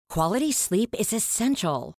Quality sleep is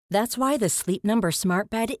essential. That's why the Sleep Number Smart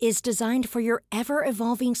Bed is designed for your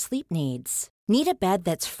ever-evolving sleep needs. Need a bed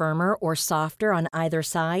that's firmer or softer on either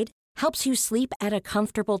side? Helps you sleep at a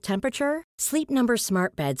comfortable temperature? Sleep Number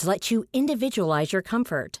Smart Beds let you individualize your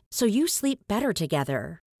comfort, so you sleep better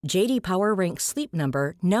together. J.D. Power ranks Sleep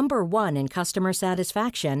Number number 1 in customer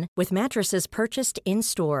satisfaction with mattresses purchased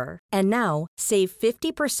in-store. And now, save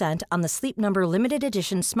 50% on the Sleep Number Limited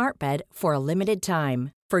Edition Smart Bed for a limited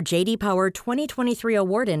time. For J.D. Power 2023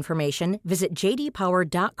 award information, visit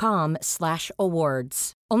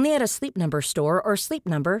jdpower.com/awards. Only at a Sleep Number store or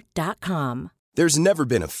sleepnumber.com. There's never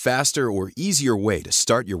been a faster or easier way to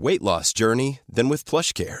start your weight loss journey than with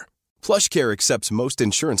PlushCare. PlushCare accepts most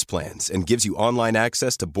insurance plans and gives you online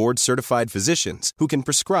access to board-certified physicians who can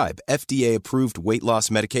prescribe FDA-approved weight loss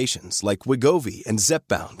medications like Wegovy and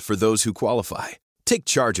Zepbound for those who qualify. Take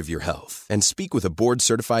charge of your health and speak with a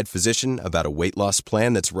board-certified physician about a weight loss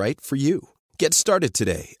plan that's right for you. Get started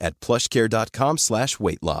today at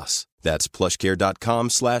plushcare.com/weight loss. That's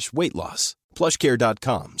plushcare.com/weight loss.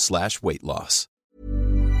 plushcare.com/weight loss.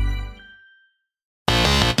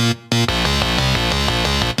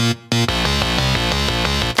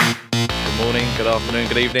 Good morning, good afternoon,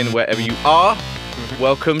 good evening, wherever you are.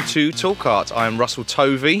 Welcome to Talk Art. I'm Russell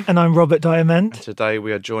Tovey. And I'm Robert Diamond. Today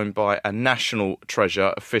we are joined by a national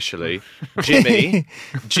treasure, officially, Jimmy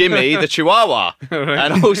the Chihuahua.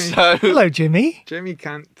 Right. And also... Hello, Jimmy. Jimmy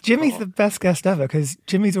can't. Jimmy's the best guest ever because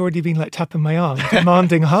Jimmy's already been like tapping my arm,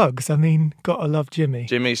 demanding hugs. I mean, gotta love Jimmy.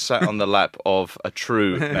 Jimmy sat on the lap of a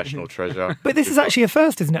true national treasure. But this is actually a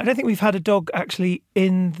first, isn't it? I don't think we've had a dog actually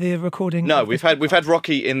in the recording. No, we've had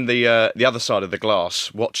Rocky in the other side of the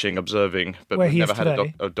glass, watching, observing, but Where we've he never is had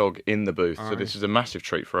today. a dog in the booth. So this is a massive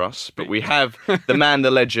treat for us. But we have the man, the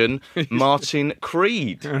legend, Martin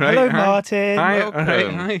Creed. Hello, Martin. Hi.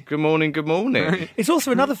 Welcome. Hi. Good morning. Good morning. Hi. It's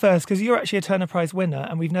also another first because you're actually a Turner Prize winner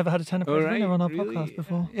and we've never had a Turner Prize right, winner on our really? podcast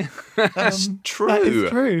before. That's true. That is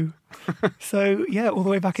true. So, yeah, all the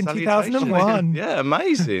way back in Salutations. 2001. Yeah,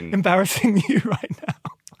 amazing. Embarrassing you right now.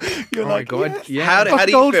 You're Oh like, my God. yes, Yeah. How do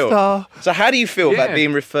you gold feel? star. So how do you feel about Yeah.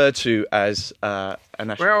 being referred to as a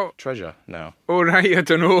national Well- treasure now? Oh, right. I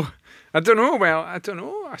don't know. Well, I don't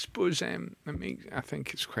know. I suppose I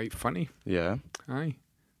think it's quite funny. Yeah, Aye.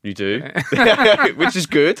 you do, which is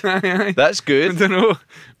good. That's I good. don't know.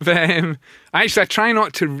 But actually, I try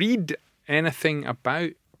not to read anything about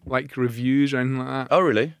like reviews or anything like that. Oh,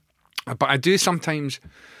 really? But I do sometimes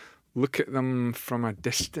look at them from a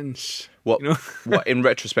distance. What? You know? What? In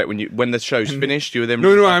retrospect, when the show's finished, you were then.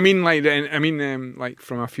 No. I mean, like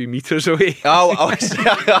from a few meters away. Oh, I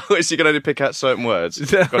see. So you can only pick out certain words.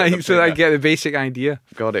 Got it, Like, so that I get the basic idea.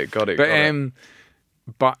 Got it. But got it.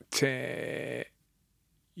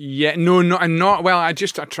 Yeah, no, I'm not. Well, I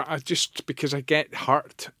just because I get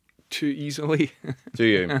hurt too easily. Do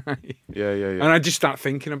you? Yeah. And I just start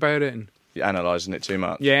thinking about it, and You're analysing it too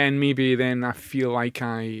much. yeah, and maybe then I feel like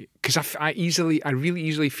because I really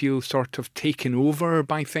easily feel sort of taken over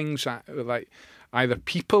by things like either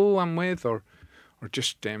people I'm with or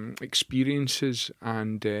just experiences,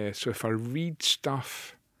 and so if I read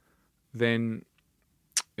stuff, then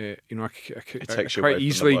I takes you away quite from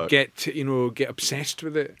easily the work. get obsessed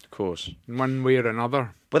with it Of course. in one way or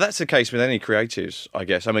another. Well, that's the case with any creatives, I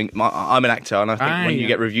guess. I mean, I'm an actor, and I think when you yeah.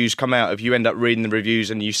 get reviews come out, if you end up reading the reviews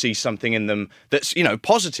and you see something in them that's,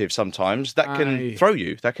 positive sometimes, that can Aye. throw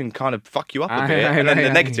you. That can kind of fuck you up a Aye, bit. And then the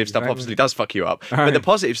aye, negative stuff exactly. obviously does fuck you up. Aye. But the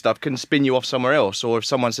positive stuff can spin you off somewhere else. Or if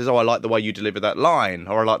someone says, oh, I like the way you deliver that line,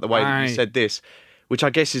 or I like the way that Aye. you said this, which I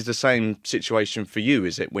guess is the same situation for you,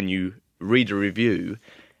 is it? When you read a review,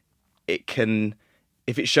 it can...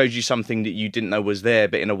 If it shows you something that you didn't know was there,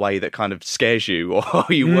 but in a way that kind of scares you, or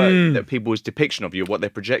that people's depiction of you, what they're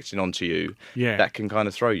projecting onto you, Yeah. that can kind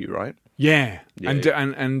of throw you, right? Yeah, Yeah, and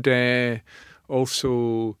yeah. and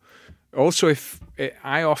also if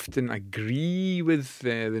I often agree with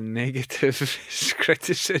the negative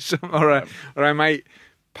criticism, or I might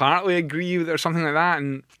partly agree with it or something like that,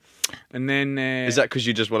 and then Is that because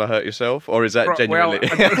you just want to hurt yourself, or is that well, genuinely?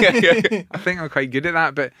 I think I'm quite good at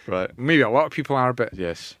that, but Right. maybe a lot of people are, but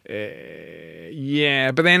Yes.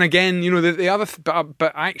 yeah. But then again, the other,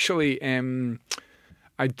 but actually,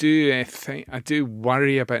 I do think I do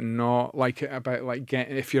worry about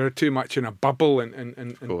getting, if you're too much in a bubble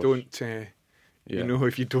and course. don't. Yeah.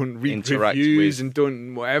 If you don't read Interact reviews with- and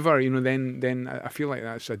don't whatever, then I feel like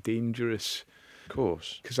that's a dangerous, Of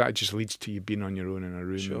course. because that just leads to you being on your own in a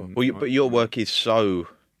room. Sure. and Well, not- but your work is so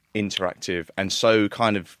interactive and so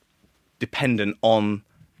kind of dependent on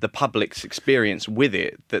the public's experience with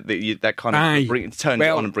it that kind of Aye. turns it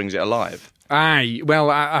Well, on and brings it alive. Aye,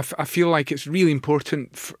 well, I feel like it's really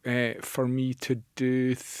important for me to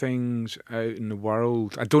do things out in the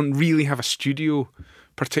world. I don't really have a studio,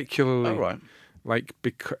 particularly. Oh, right. Like,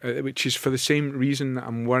 which is for the same reason that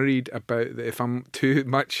I'm worried about that if I'm too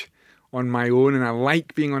much on my own, and I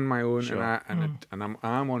like being on my own, Sure. and I'm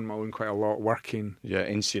on my own quite a lot working. Yeah,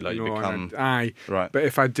 insulate, you become... Aye. Right. But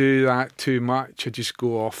if I do that too much, I just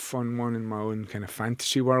go off on one in my own kind of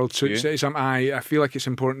fantasy world. So I feel like it's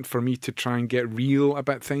important for me to try and get real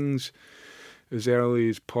about things as early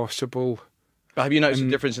as possible. But have you noticed a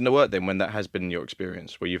difference in the work then when that has been your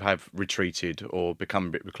experience, where you have retreated or become a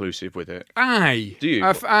bit reclusive with it? Aye. Do you?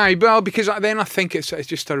 Aye, well, because then I think it's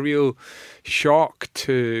just a real shock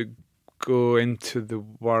to go into the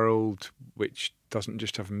world which doesn't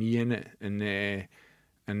just have me in it, and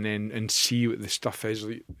see what the stuff is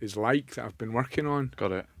like that I've been working on.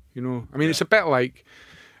 Got it. You know, I mean, it's a bit like,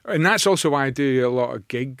 and that's also why I do a lot of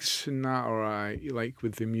gigs and that, or I like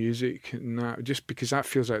with the music and that, just because that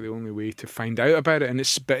feels like the only way to find out about it. And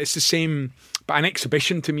it's the same. But an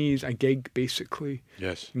exhibition to me is a gig, basically.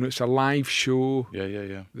 Yes. You know, it's a live show.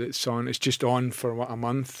 Yeah. That's on. It's just on for a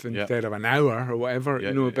month instead of an hour or whatever. Yeah,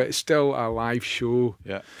 you know, yeah, but it's still a live show.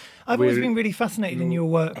 Yeah. I've always been really fascinated in your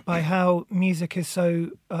work by how music is so.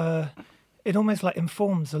 It almost like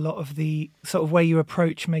informs a lot of the sort of way you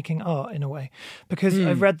approach making art in a way, because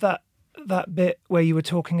I read that bit where you were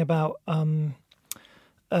talking about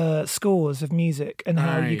scores of music and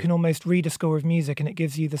how you can almost read a score of music and it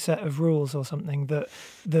gives you the set of rules or something that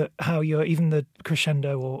how you're even the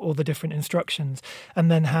crescendo or the different instructions, and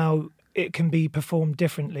then how it can be performed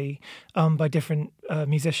differently by different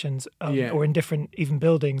musicians or in different even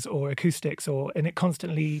buildings or acoustics, and it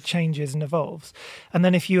constantly changes and evolves. And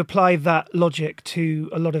then if you apply that logic to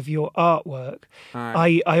a lot of your artwork,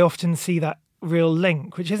 I often see that real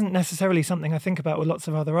link, which isn't necessarily something I think about with lots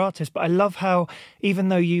of other artists, but I love how even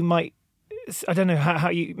though you might, I don't know how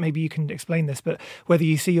you, maybe you can explain this, but whether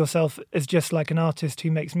you see yourself as just like an artist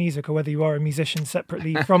who makes music, or whether you are a musician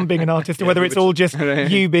separately from being an artist, or whether it's all just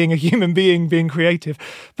you being a human being creative.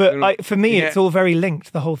 But for me, it's all very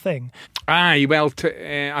linked, the whole thing. Aye, well,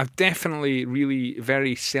 I've definitely really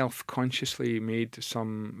very self-consciously made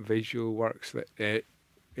some visual works that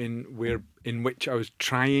in which I was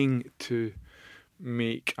trying to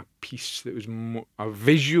make a piece that was a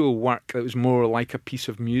visual work that was more like a piece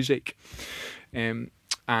of music, but one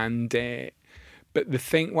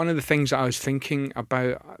of the things that I was thinking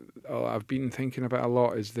about, I've been thinking about a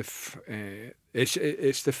lot, is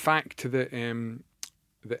it's the fact that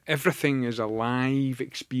everything is a live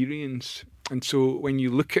experience, and so when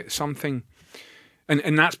you look at something.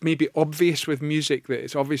 And that's maybe obvious with music, that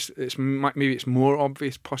it's obvious. Maybe it's more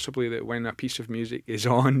obvious, possibly, that when a piece of music is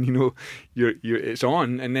on, you know, it's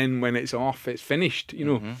on, and then when it's off, it's finished. You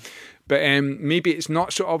know, mm-hmm. But maybe it's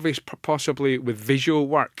not so obvious, possibly with visual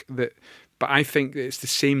work. But I think that it's the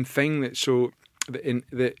same thing. So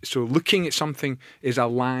looking at something is a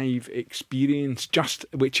live experience,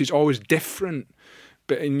 which is always different.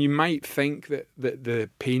 And you might think that the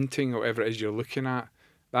painting or whatever it is you're looking at,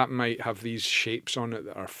 that might have these shapes on it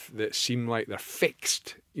that seem like they're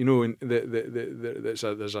fixed, you know. And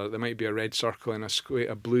there might be a red circle and a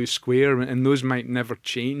blue square, and those might never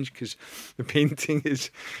change because the painting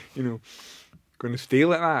is, you know, going to stay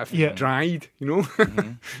like that if it's dried, you know.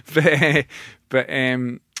 Mm-hmm.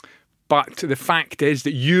 But the fact is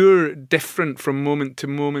that you're different from moment to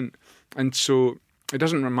moment, and so it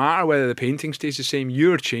doesn't matter whether the painting stays the same.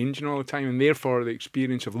 You're changing all the time, and therefore the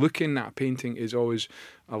experience of looking at a painting is always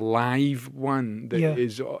a live one that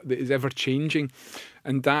is ever changing,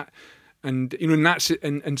 and you know, and that's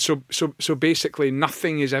and so basically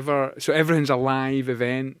nothing is ever, so everything's a live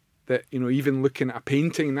event. That, you know, even looking at a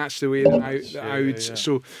painting, that's the way that I would. Yeah.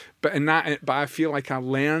 So, but I feel like I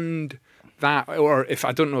learned that, or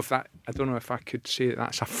I don't know if I could say that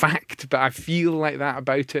that's a fact, but I feel like that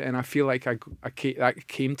about it, and I feel like I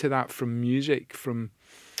came to that from music, from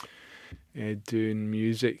doing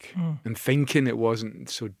music and thinking it wasn't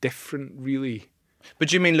so different, really. But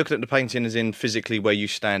do you mean looking at the painting as in physically where you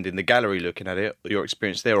stand in the gallery looking at it, your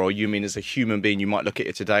experience there, or you mean as a human being, you might look at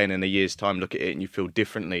it today and in a year's time look at it and you feel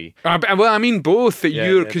differently? Well, I mean both. That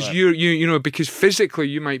you know, because physically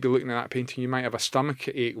you might be looking at that painting, you might have a stomach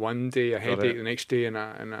ache one day, a headache the next day, and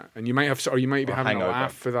you might have, or you might be having a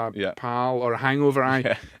laugh with a pal, or a hangover,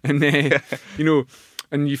 and you know,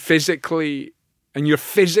 and you're physically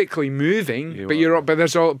moving,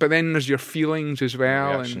 but then there's your feelings as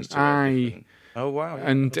well, and oh wow! Yeah.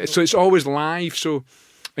 And so it's always live. So,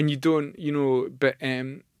 and you don't, you know, but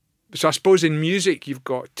so I suppose in music you've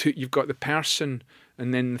got the person,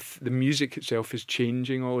 and then the music itself is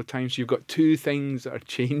changing all the time. So you've got two things that are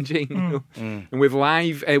changing. You know? And with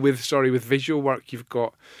with visual work, you've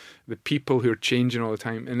got the people who are changing all the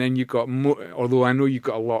time, and then you've got although I know you've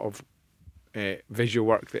got a lot of visual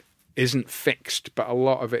work that isn't fixed, but a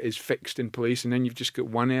lot of it is fixed in place, and then you've just got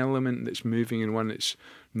one element that's moving and one that's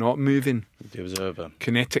not moving. The observer.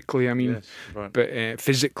 Kinetically, I mean, yes, right. but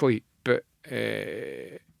physically, but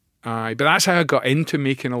that's how I got into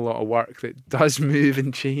making a lot of work that does move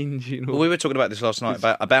and change. You know, well, we were talking about this last night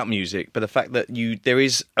about music, but the fact that there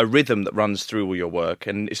is a rhythm that runs through all your work,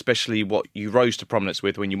 and especially what you rose to prominence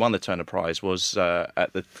with when you won the Turner Prize was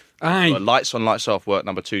at the Lights On, Lights Off work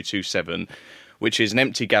number 227. Which is an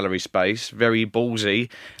empty gallery space, very ballsy.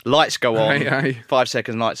 Lights go on, 5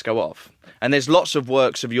 seconds, lights go off. And there's lots of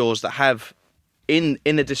works of yours that have, in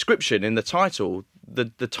the description, in the title,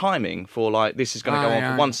 the timing for like, this is going to go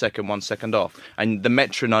on for 1 second, 1 second off. And the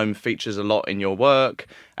metronome features a lot in your work.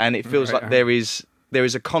 And it feels like there is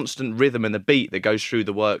a constant rhythm and the beat that goes through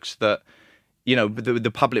the works that, you know, the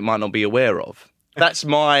public might not be aware of. That's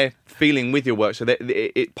my feeling with your work. So that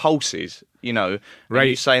it pulses, you know. Right.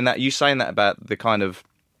 You saying that about the kind of,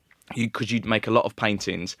 because you'd make a lot of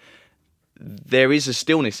paintings. There is a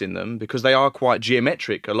stillness in them because they are quite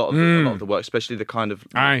geometric. A lot of the work, especially the kind of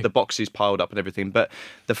the boxes piled up and everything. But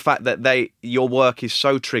the fact that your work is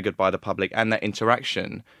so triggered by the public and that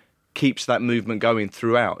interaction keeps that movement going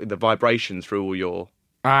throughout, the vibration through all your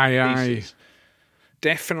pieces.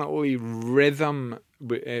 Definitely rhythm.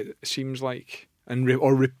 It seems like.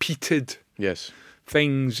 Or repeated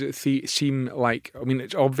things seem like, I mean,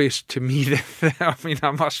 it's obvious to me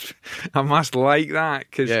that I must like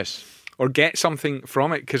that or get something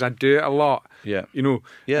from it because I do it a lot. Yeah, you know.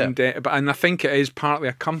 Yeah, and I think it is partly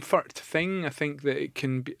a comfort thing. I think that it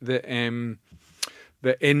can be that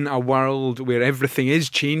in a world where everything is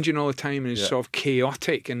changing all the time and is sort of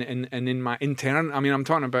chaotic, and in my internal, I mean, I'm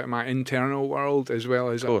talking about my internal world as well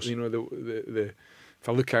as you know the if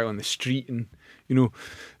I look out on the street and, you know,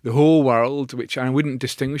 the whole world, which I wouldn't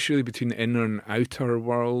distinguish really between the inner and outer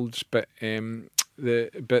worlds, but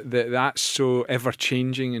that's so ever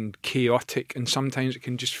changing and chaotic, and sometimes it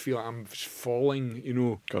can just feel like I'm falling, you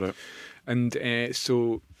know. Got it. And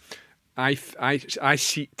so I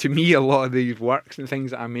see, to me, a lot of these works and things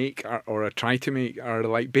that I make or I try to make are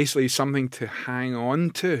like basically something to hang on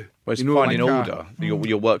to. Well, it's finding order.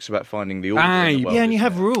 Your work's about finding the order. In the world, and you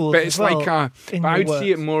have rules. But it's like I would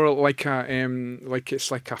see it more like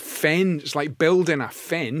it's like a fence. It's like building a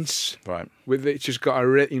fence, right? With it's just got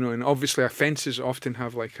a and obviously fences often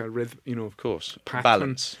have like a rhythm, you know, of course, pattern.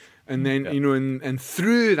 Balance. And then you know, and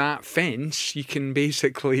through that fence, you can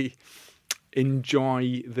basically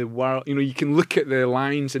enjoy the world. You know, you can look at the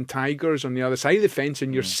lions and tigers on the other side of the fence,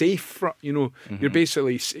 and you're safe. You know, you're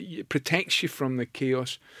basically, it protects you from the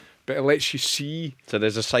chaos, but it lets you see. So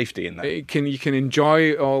there's a safety in that. You can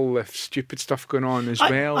enjoy all the stupid stuff going on as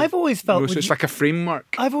well. I've always felt, so it's like a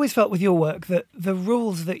framework. I've always felt with your work that the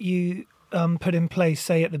rules that you put in place,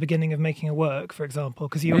 say at the beginning of making a work, for example,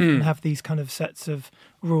 because you often have these kind of sets of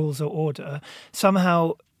rules or order,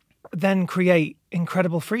 somehow then create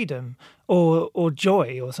incredible freedom or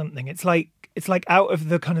joy or something. It's like out of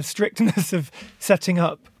the kind of strictness of setting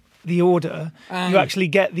up the order, you actually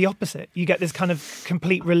get the opposite. You get this kind of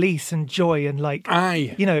complete release and joy and like,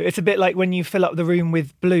 you know, it's a bit like when you fill up the room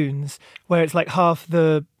with balloons, where it's like half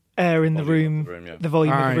the air in the room, the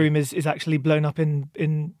volume of the room is actually blown up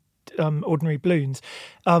in ordinary balloons.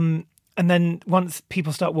 And then once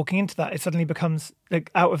people start walking into that, it suddenly becomes,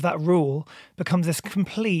 like, out of that rule, becomes this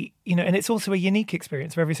complete, you know, and it's also a unique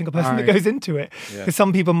experience for every single person that goes into it. Because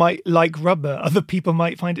some people might like rubber, other people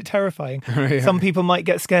might find it terrifying. Some people might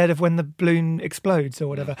get scared of when the balloon explodes or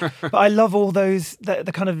whatever. But I love all those,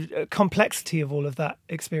 the kind of complexity of all of that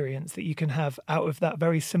experience that you can have out of that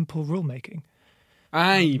very simple rule making.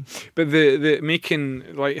 But the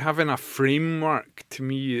making, like, having a framework to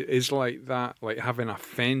me is like that, like having a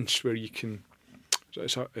fence where you can.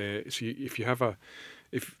 So if you have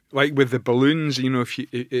like with the balloons, you know, if you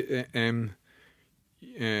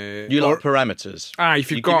like parameters. If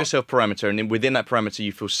you give yourself parameter, and then within that parameter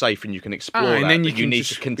you feel safe and you can explore that. And then you need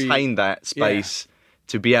to contain that space.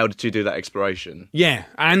 To be able to do that exploration. Yeah,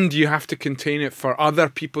 and you have to contain it for other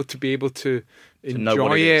people to be able to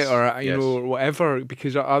enjoy it or you know, or whatever,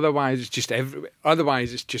 because otherwise it's just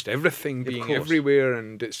everything being everywhere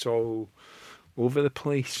and it's all over the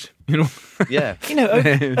place, you know. Yeah. You know,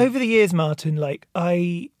 over the years, Martin, like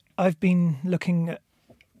I've been looking at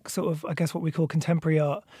sort of, I guess, what we call contemporary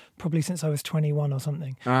art probably since I was 21 or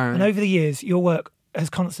something. And over the years, your work has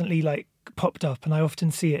constantly like popped up, and I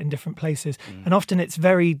often see it in different places, and often it's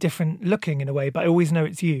very different looking in a way, but I always know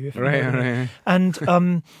it's you. If you know what I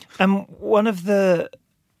mean. And one of the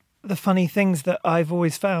funny things that I've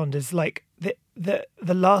always found is like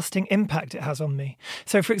the lasting impact it has on me.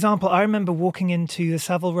 So, for example, I remember walking into the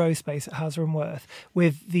Savile Row space at Hauser and Wirth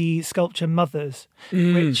with the sculpture Mothers,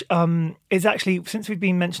 which is actually, since we've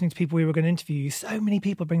been mentioning to people we were going to interview, so many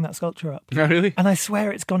people bring that sculpture up. Oh, really? And I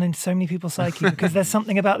swear it's gone into so many people's psyche because there's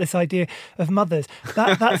something about this idea of mothers.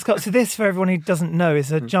 That's got, so this, for everyone who doesn't know,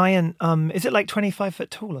 is a giant, is it like 25 foot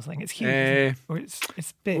tall or something? It's huge, isn't it? Or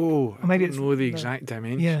it's big. Oh, or maybe I don't know the exact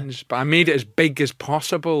dimensions, yeah. but I made it as big as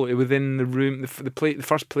possible within the room, the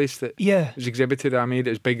first place that was exhibited. I made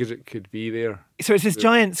it as big as it could be there. So it's this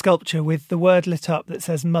giant sculpture with the word lit up that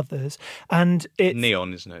says Mothers, and it's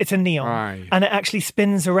neon, isn't it? It's a neon. Aye. And it actually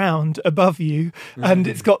spins around above you, and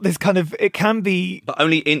it's got this kind of, it can be... But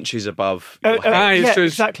only inches above your head. Yeah,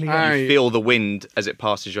 exactly. Yeah. You feel the wind as it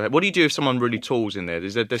passes your head. What do you do if someone really tall's in there?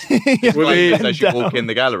 Is there displays as you walk in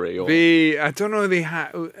the gallery? Or? I don't know,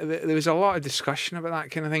 there was a lot of discussion about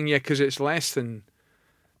that kind of thing, because it's less than...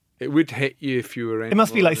 It would hit you if you were in. It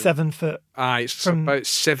must be like 7 foot. It's about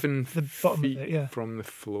 7 the bottom feet of it, from the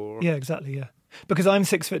floor. Yeah, exactly. Yeah, because I'm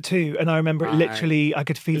 6'2", and I remember it literally. I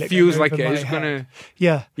could feel it. Feels going like over it my is head. gonna.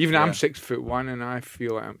 Yeah. Even I'm 6'1", and I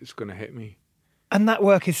feel like it's gonna hit me. And that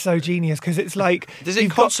work is so genius because it's like. Does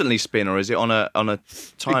it constantly spin, or is it on a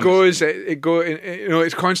time? It goes.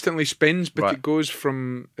 It constantly spins, but it goes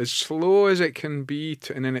from as slow as it can be,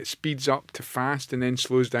 and then it speeds up to fast, and then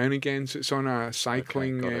slows down again. So it's on a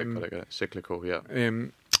cycling. Got it. Cyclical, yeah.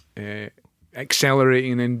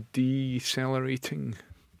 Accelerating and decelerating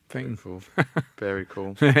thing. Cool. Very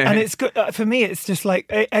cool. And it's good for me. It's just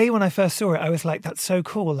like when I first saw it, I was like, "That's so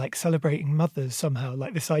cool!" Like celebrating mothers somehow,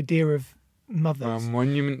 like this idea of mothers. A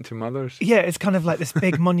monument to mothers. Yeah, it's kind of like this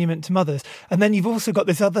big monument to mothers. And then you've also got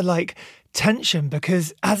this other like tension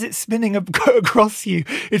because as it's spinning across you,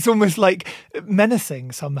 it's almost like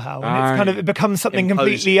menacing somehow. And it's kind of, it becomes something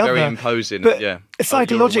completely other. Very imposing, but yeah.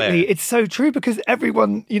 Psychologically, it's so true because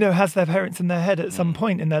everyone, has their parents in their head at some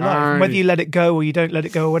point in their life. And whether you let it go or you don't let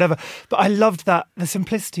it go or whatever. But I loved the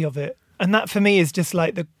simplicity of it. And that for me is just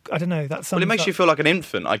like I don't know, that's something. Well, it makes you feel like an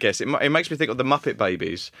infant, I guess. It makes me think of the Muppet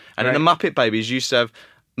Babies. And in the Muppet Babies, you used to have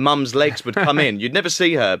mum's legs would come in. You'd never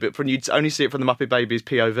see her, but you'd only see it from the Muppet Babies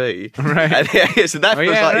POV. Right. And, so that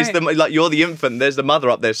feels like you're the infant. There's the mother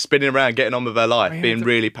up there spinning around, getting on with her life, being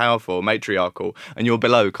really powerful, matriarchal, and you're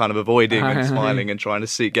below, kind of avoiding and smiling and trying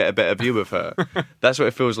to get a better view of her. That's what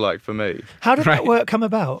it feels like for me. How did that work come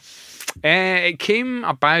about? It came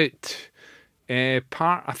about.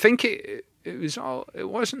 I think it was all. It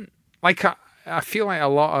wasn't like I feel like a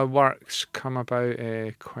lot of works come about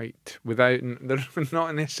quite without. There's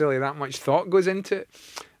not necessarily that much thought goes into it,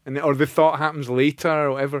 or the thought happens later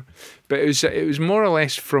or whatever. But it was more or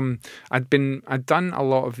less from I'd done a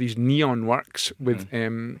lot of these neon works with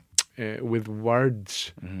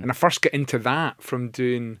words, and I first got into that from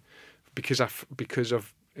doing because of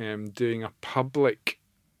doing a public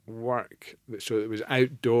work, so it was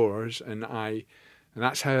outdoors, and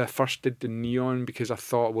that's how I first did the neon, because I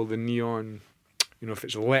thought, well, the neon, if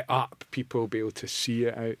it's lit up, people will be able to see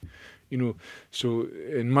it out, so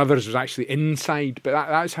in Mothers was actually inside, but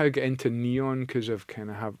that's how I get into neon, because of kind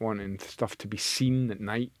of wanting stuff to be seen at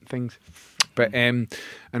night and things. But and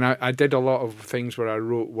I did a lot of things where I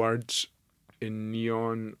wrote words in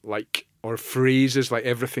neon, or phrases like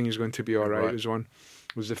 "everything is going to be all right" was one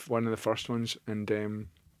of the first ones, and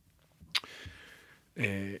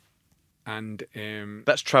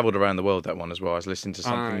that's travelled around the world, that one as well. I was listening to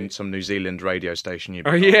some New Zealand radio station.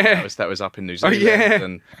 That was up in New Zealand.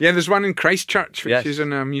 And there's one in Christchurch, which is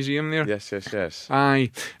in a museum there. Yes. Aye,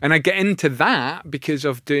 and I get into that because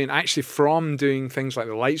of doing things like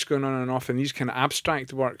the lights going on and off, and these kind of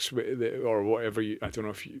abstract works, or whatever I don't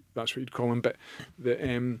know if that's what you'd call them, but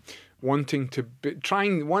the wanting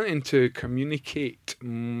to communicate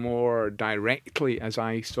more directly as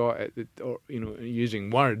I saw it, using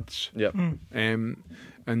words. Yeah. And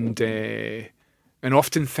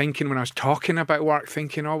often thinking when I was talking about work,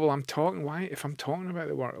 thinking, oh well, if I'm talking about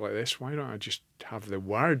the work like this, why don't I just have the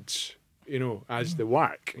words, as the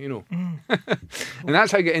work, And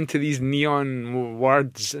that's how I get into these neon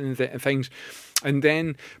words and things. And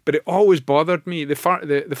then, but it always bothered me. The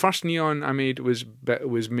first neon I made was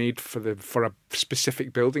made for a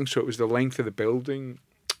specific building, so it was the length of the building.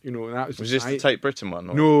 That was this the Tate Britain one?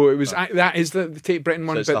 Or? No, it was that is the Tate Britain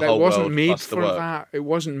one, so but it wasn't made for that. It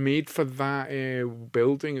wasn't made for that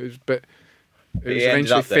building. It was, but It was It ended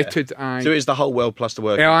eventually up there. fitted. So it's the whole world plus the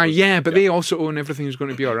work. But they also own Everything's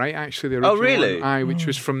Going to Be All Right, actually. The original really? one, which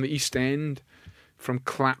was from the East End, from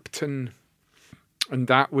Clapton. And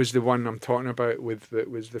that was the one I'm talking about that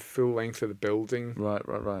was the full length of the building. Right.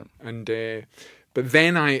 And but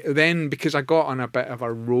then because I got on a bit of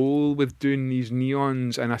a roll with doing these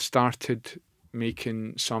neons, and I started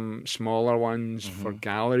making some smaller ones for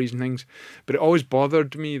galleries and things. But it always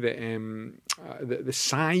bothered me that the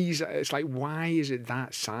size. It's like, why is it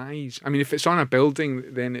that size? I mean, if it's on a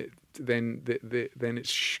building, then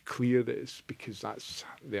it's clear that it's because that's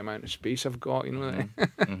the amount of space I've got, you know.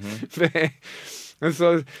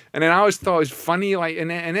 And then I always thought it was funny, like,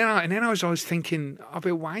 and then I was always thinking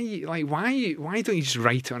about why don't you just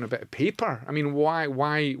write it on a bit of paper? I mean, why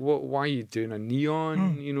are you doing a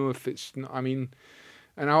neon? You know, if it's not, I mean,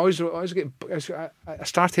 and I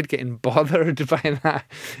started getting bothered by that,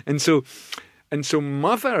 and so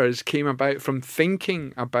Mothers came about from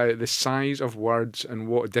thinking about the size of words and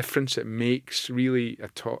what difference it makes really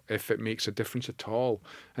if it makes a difference at all,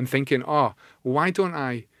 and thinking, why don't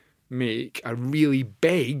I make a really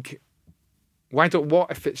big, what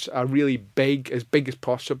if it's a really big, as big as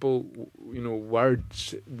possible, you know,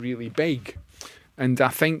 words really big. And I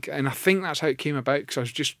think that's how it came about, because I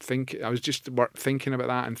was just thinking about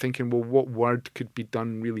that and thinking, well, what word could be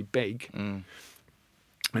done really big? And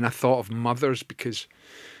I thought of Mothers because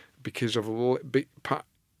of I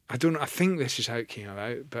don't know. I think this is how it came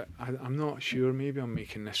about, but I'm not sure. Maybe I'm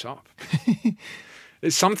making this up.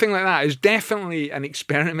 It's something like that. It's definitely an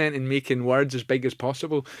experiment in making words as big as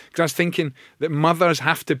possible. Because I was thinking that mothers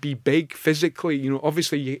have to be big physically. You know,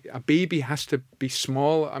 obviously a baby has to be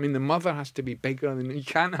small. I mean, the mother has to be bigger than you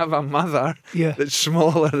can't have a mother that's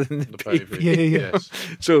smaller than the baby. Yeah. Yes.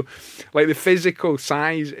 So, like, the physical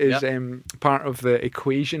size is part of the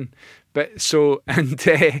equation. But so, and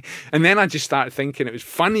then I just started thinking it was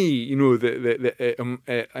funny, you know,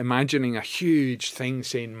 imagining a huge thing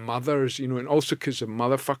saying mothers, you know, and also because of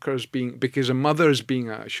mothers being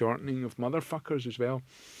a shortening of motherfuckers as well,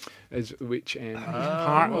 which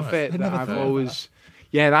part of it that I've always.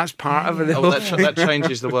 Yeah, that's part of it. That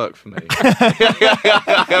changes the work for me.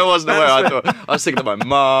 I wasn't aware. I was thinking of my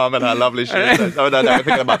mum and how lovely she is. No, I'm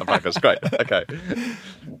thinking of motherfuckers. Great. Okay.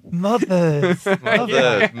 Mothers.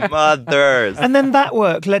 Mothers. And then that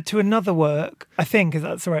work led to another work, I think, if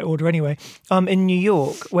that's the right order anyway, in New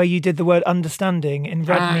York, where you did the word understanding in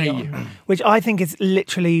red neon, which I think is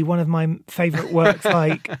literally one of my favourite works,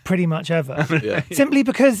 like, pretty much ever. Yeah. Simply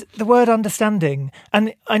because the word understanding,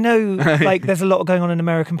 and I know, like, there's a lot going on in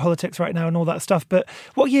American politics right now and all that stuff, but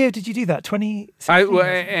what year did you do that?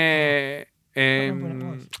 2016?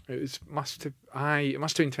 It must have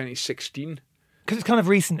been 2016. Because it's kind of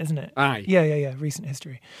recent, isn't it? Aye. Yeah. Recent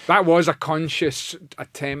history. That was a conscious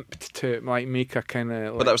attempt to, like, make a kind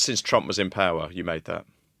of. But that was since Trump was in power. You made that.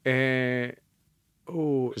 Because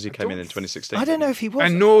he came in 2016. I don't know if he was.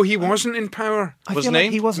 And no, he wasn't in power. Wasn't he?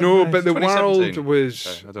 He wasn't. No, but the world 2017.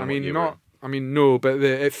 was. Okay, I mean, not. I mean, no, but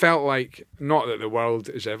it felt like, not that the world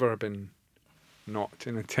has ever been not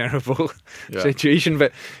in a terrible situation,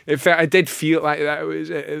 but it did feel like that.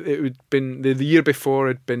 It had been the year before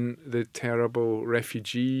had been the terrible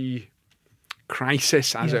refugee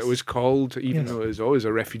crisis, as it was called, even though it was always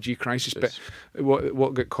a refugee crisis. But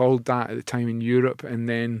what got called that at the time in Europe, and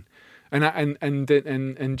then. And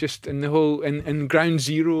just in the whole and ground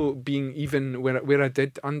zero being even where I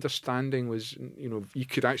did understanding was, you know, you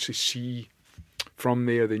could actually see from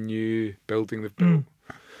there the new building they've built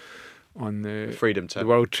on the Freedom Tower, the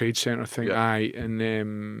World Trade Center thing.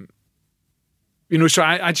 And you know, so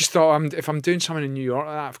I just thought, if I'm doing something in New York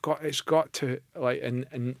like that, it's got to, like,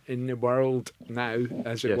 in the world now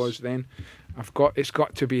as it was then, it's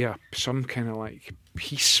got to be some kind of, like,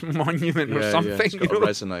 peace monument or something. It's got to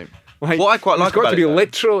resonate. Like, what I quite like it's got about to be it,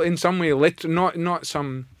 literal in some way, not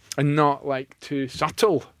some, and not, like, too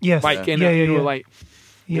subtle. Yes. Like, like.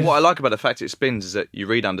 Yeah. What I like about the fact it spins is that you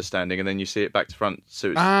read understanding and then you see it back to front, so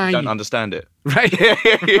you don't understand it. Right.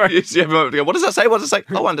 You see everyone go, what does that say? What does it say?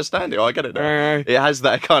 Oh, understanding. Oh, I get it now. It has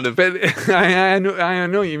that kind of. But I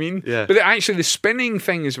know what you mean. Yeah. But actually, the spinning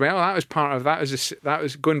thing as well. That was part of that. That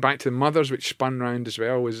was going back to the mothers, which spun round as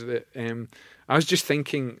well. Was that I was just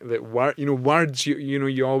thinking that words.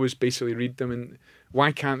 You always basically read them, and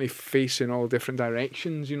why can't they face in all different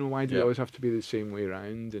directions? You know, why do they always have to be the same way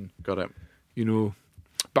around? And got it. You know.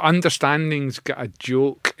 But understanding's got a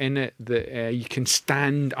joke in it that you can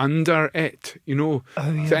stand under it, you know.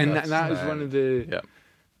 Oh, yeah. And that was one of the. Yeah.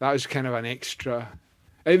 That was kind of an extra.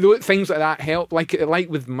 Things like that help. Like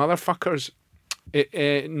with motherfuckers,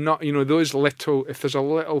 not, those little, if there's a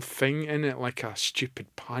little thing in it, like a stupid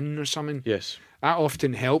pun or something, Yes. that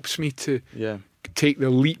often helps me to Yeah. take the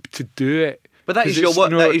leap to do it. But that is your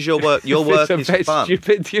work. That is your work. Your work it's a is bit fun.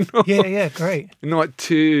 stupid, Yeah, great. Not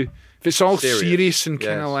too. If it's all Serious, serious and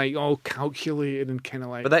kind of yes. like all calculated and kind of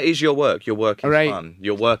like. But that is your work. Your work is Right. fun.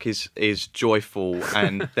 Your work is joyful,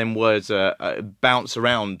 and then words bounce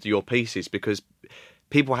around your pieces because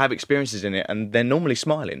people have experiences in it, and they're normally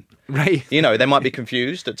smiling. Right. They might be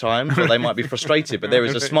confused at times, or they might be frustrated, but there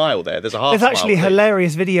is a smile there. There's a half. There's actually a smile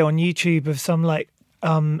hilarious video on YouTube of some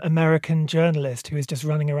American journalist who is just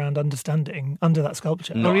running around under that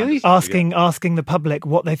sculpture. Not really? understanding, Asking the public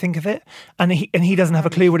what they think of it, and he doesn't have a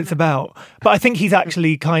clue what it's about. But I think he's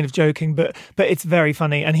actually kind of joking, but it's very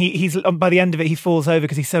funny. And he's by the end of it, he falls over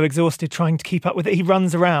because he's so exhausted trying to keep up with it. He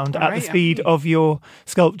runs around at the speed of your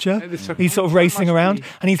sculpture. He's sort of racing around,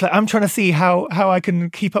 and he's like, "I'm trying to see how I can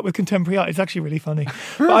keep up with contemporary art." It's actually really funny.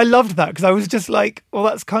 But I loved that because I was just like, "Well,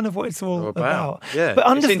 that's kind of what it's all about." Yeah, But it's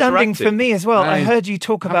understanding for interactive. me as well, I Right. heard you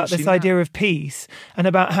talk Haven't about this seen idea of peace and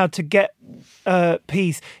about how to get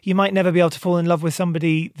peace. You might never be able to fall in love with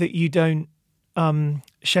somebody that you don't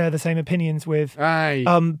share the same opinions with, Aye.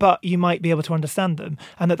 but you might be able to understand them.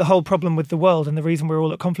 And that the whole problem with the world and the reason we're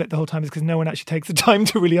all at conflict the whole time is because no one actually takes the time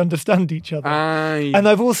to really understand each other. Aye. And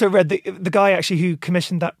I've also read the guy actually who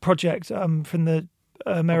commissioned that project from the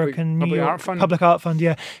American Public New York Art Fund? Public Art Fund.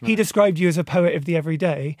 Yeah, he described you as a poet of the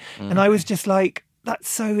everyday, and I was just like, that's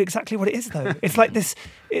so exactly what it is, though. It's like this.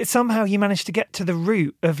 Somehow you managed to get to the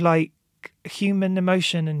root of like human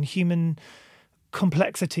emotion and human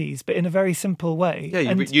complexities, but in a very simple way. Yeah,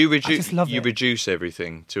 And you I just love it. reduce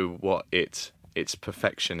everything to what its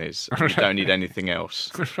perfection is. You don't need anything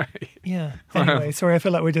else. Right. Yeah. Anyway, sorry, I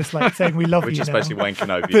feel like we're just like saying we love We're you just now. basically wanking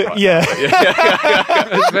over you. But right yeah.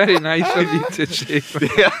 That's very nice of you to say.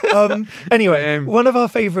 Anyway, one of our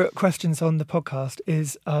favourite questions on the podcast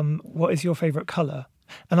is, what is your favourite colour?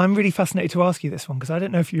 And I'm really fascinated to ask you this one because I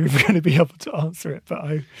don't know if you're ever going to be able to answer it. But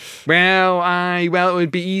Well, it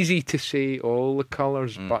would be easy to say all the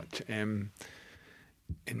colours, but in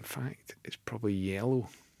fact, it's probably yellow.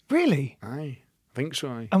 Really? Aye, I think so.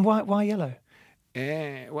 Aye. And why yellow?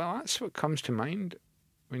 Well, that's what comes to mind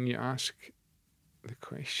when you ask the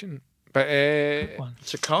question. But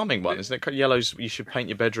It's a calming one, isn't it? Yellows. You should paint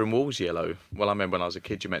your bedroom walls yellow. Well, I remember when I was a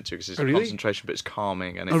kid, you meant to because it's a really? concentration, but it's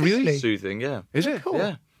calming and it's really? soothing. Yeah. is it? Cool.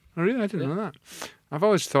 Yeah. Oh, really? I didn't know that. I've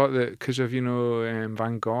always thought that because of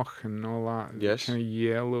Van Gogh and all that, Yes. kind of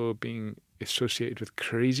yellow being associated with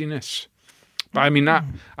craziness. But I mean that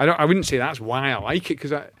I wouldn't say that's why I like it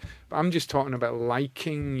because I'm just talking about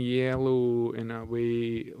liking yellow in a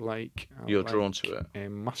way like You're drawn to it.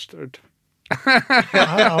 Mustard.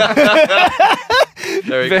 Wow.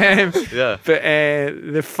 There you go. Yeah. But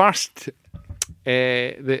the first,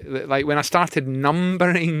 like when I started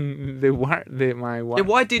numbering my work. Yeah,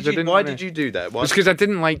 why did 'cause I you? didn't Why wanna- did you do that? Why? It's because I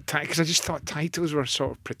didn't like because I just thought titles were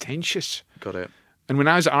sort of pretentious. Got it. And when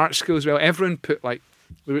I was at art school as well, everyone put like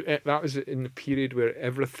that was in the period where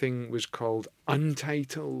everything was called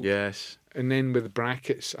untitled. Yes. And then with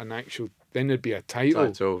brackets, then there'd be a title.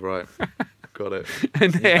 Title, right. Got it.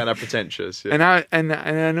 And then, Kind of pretentious. Yeah. and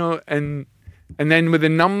I know and then with the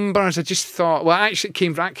numbers, I just thought. Well, actually,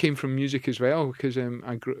 that came from music as well because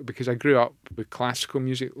I grew up with classical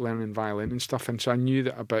music, learning violin and stuff, and so I knew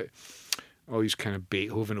that about all these kind of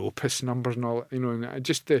Beethoven opus numbers and all. And I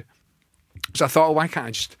just so I thought, well, why can't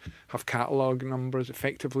I just have catalogue numbers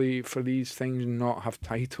effectively for these things and not have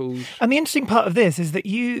titles? And the interesting part of this is that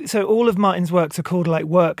so all of Martin's works are called like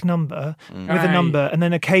work number with a Aye. number, and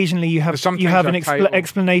then occasionally you have Sometimes an a title.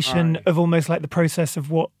 explanation Aye. of almost like the process of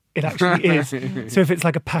what it actually is. So if it's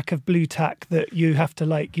like a pack of blue tack that you have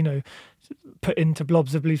to put into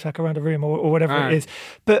blobs of blue tack around a room or whatever Aye. it is.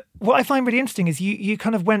 But what I find really interesting is you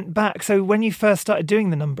kind of went back. So when you first started doing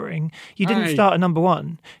the numbering, you didn't Aye. start at number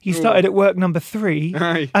 1. You started at work number 3.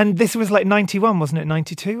 Aye. And this was like 91, wasn't it?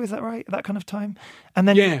 92, is that right? That kind of time? And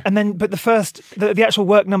then, Yeah. but the actual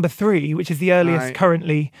work number 3, which is the earliest Aye.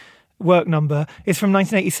 currently work number, is from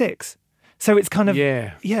 1986. So it's kind of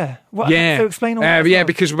Yeah. What, Yeah. So explain all that. as Yeah, well.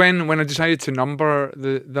 because when I decided to number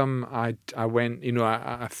them, I went,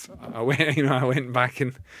 I went back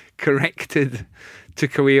and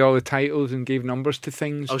took away all the titles and gave numbers to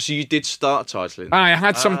things. Oh, so you did start titling? I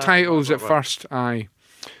had some titles right, at right. first,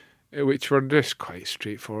 which were just quite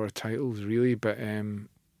straightforward titles, really. But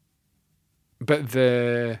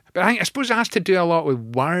I suppose it has to do a lot with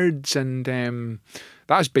words, and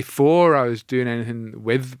that was before I was doing anything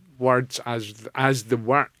with words as the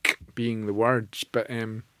work being the words. But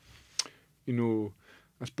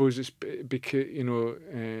I suppose it's because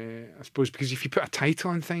I suppose because if you put a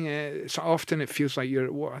title on thing, so often it feels like I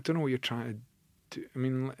don't know what you're trying to do. I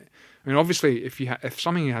mean, obviously, if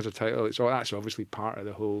something has a title, that's obviously part of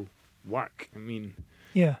the whole work. I mean,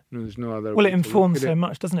 yeah, there's no other. Well, it informs so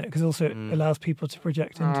much, doesn't it? Because also it allows people to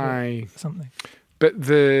project into something. But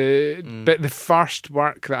the first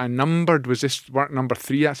work that I numbered was this work number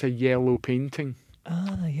 3. That's a yellow painting.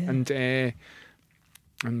 Ah, yeah.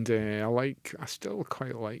 And I still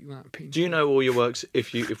quite like that painting. Do you know all your works?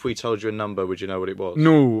 If we told you a number, would you know what it was?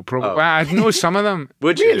 No, probably. Oh. Well, I'd know some of them.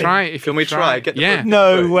 Would you? Try? Can we try? Get the book.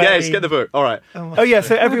 No way. Yes, get the book. All right. Oh yeah,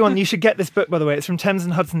 so everyone, you should get this book, by the way. It's from Thames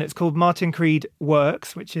and Hudson. It's called Martin Creed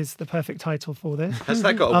Works, which is the perfect title for this. Has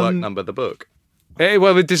that got a work number, the book?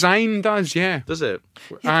 Well, the design does, yeah. Does it?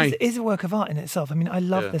 Yeah, it is a work of art in itself. I mean, I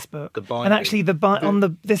love this book. The binding. And actually,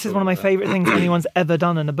 this is one of my favourite things anyone's ever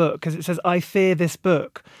done in a book, because it says, "I fear this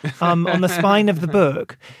book." On the spine of the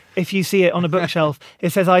book, if you see it on a bookshelf,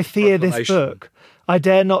 it says, "I fear this book. I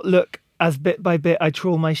dare not look as bit by bit I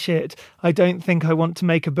trawl my shit. I don't think I want to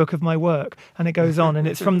make a book of my work." And it goes on, and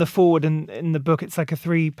it's from the forward, and in the book it's like a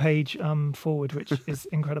 3-page forward, which is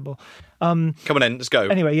incredible. Come on in, let's go.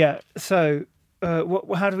 Anyway, yeah. So,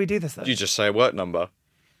 how do we do this then? You just say a work number.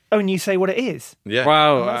 Oh, and you say what it is? Yeah.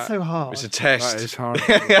 Wow. Oh, that's so hard. It's a test. That is hard.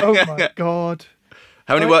 Oh my God.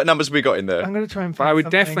 How many work numbers have we got in there? I'm going to try and find I would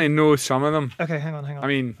something. definitely know some of them. Okay, hang on. I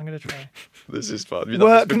mean, I'm going to try. This is fun.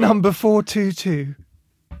 Work number 422.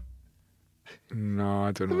 No,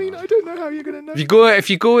 I don't know. I mean, I don't know how you're going to know. If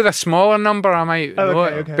you go with a smaller number, I might know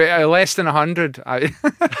it. Okay. But less than 100.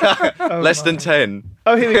 Less than 10.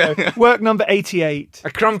 Oh, here we go. Work number 88. A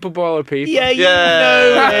crumpled ball of paper. Yeah, you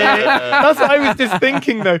know it. That's what I was just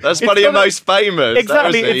thinking, though. That's one of your most famous.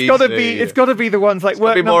 Exactly. It's got to be the ones like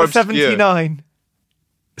work number 79.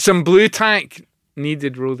 Some blue tack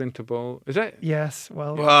needed rolled into ball. Is it? Yes.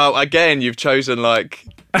 Well, again, you've chosen like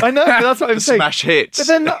I know, but that's what I'm saying. smash hits. But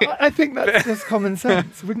then I think that's just common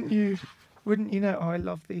sense, wouldn't you? Wouldn't you know? Oh, I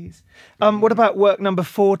love these. What about work number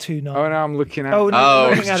 429? Oh, no, I'm looking at. Oh, no, Oh,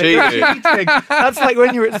 you're it's looking at it. You're cheating. That's like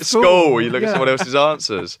when you're at school. You look at someone else's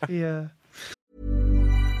answers. Yeah.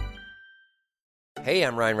 Hey,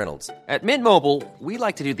 I'm Ryan Reynolds. At Mint Mobile, we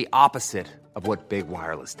like to do the opposite of what Big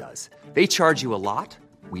Wireless does. They charge you a lot,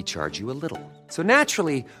 we charge you a little. So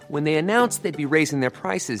naturally, when they announced they'd be raising their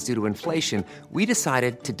prices due to inflation, we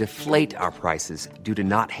decided to deflate our prices due to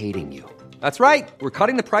not hating you. That's right. We're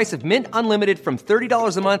cutting the price of Mint Unlimited from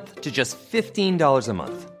 $30 a month to just $15 a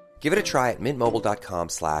month. Give it a try at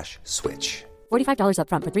mintmobile.com/switch. $45 up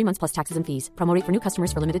front for 3 months plus taxes and fees. Promo rate for new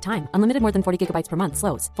customers for limited time. Unlimited more than 40 gigabytes per month.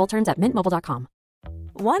 Slows full terms at mintmobile.com.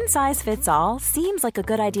 One size fits all seems like a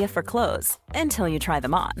good idea for clothes until you try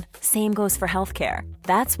them on. Same goes for healthcare.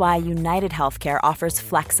 That's why United Healthcare offers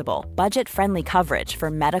flexible, budget-friendly coverage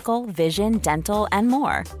for medical, vision, dental, and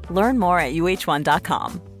more. Learn more at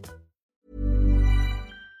uh1.com.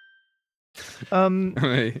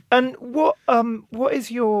 And what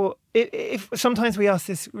is your? If sometimes we ask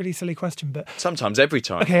this really silly question, but Sometimes, every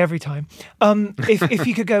time. okay, every time. If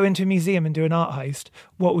you could go into a museum and do an art heist,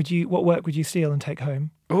 what work would you steal and take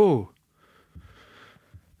home? Oh.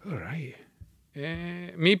 All right.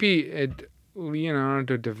 Maybe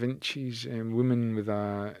Leonardo da Vinci's woman with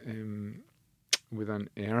an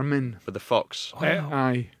ermine. For the fox.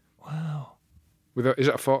 Aye. Wow. Is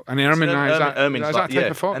it a fox? An ermine? Ermine's is like, that a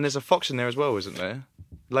type of fox? And there's a fox in there as well, isn't there?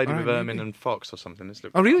 Lady with Right, ermine maybe. and fox or something. Let's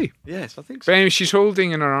look. Oh, really? Yes, I think But so. anyway, she's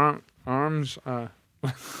holding in her arms.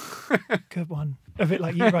 Good one. A bit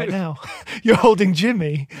like you right now. You're holding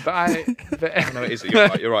Jimmy. No, it is.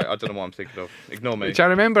 You're right. I don't know what I'm thinking of. Ignore me. Which I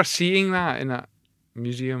remember seeing that in a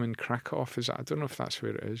museum in Krakow. I don't know if that's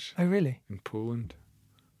where it is Oh, really? in Poland.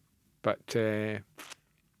 But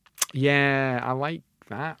yeah, I like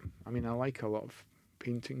that. I mean, I like a lot of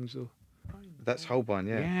paintings though. That's Holbein,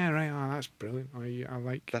 Yeah, right. Oh, that's brilliant. I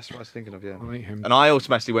like. That's what I was thinking of, yeah. I like him. And I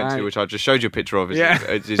automatically went to, Aye. which I just showed you a picture of,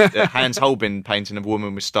 is Hans Holbein painting of a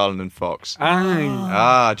woman with Stalin and Fox.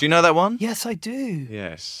 Aye. Do you know that one? Yes, I do.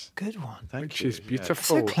 Yes. Good one. Thank Which you. is yeah.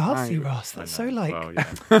 beautiful. So classy, Aye. Ross. That's so like. Well,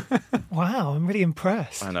 yeah. Wow, I'm really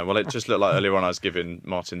impressed. I know. Well, it just looked like earlier on I was giving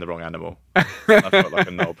Martin the wrong animal. I felt like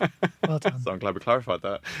a knob. Well done. So I'm glad we clarified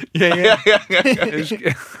that. Yeah.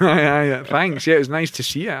 Aye. Thanks. Yeah, it was nice to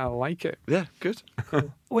see it. I like it. Yeah, good.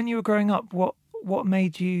 When you were growing up, what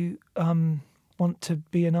made you want to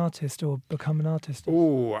be an artist or become an artist?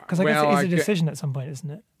 Oh, Because I guess it is a decision at some point,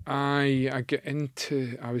 isn't it? I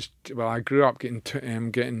grew up getting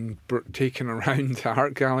taken around to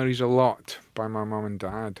art galleries a lot by my mum and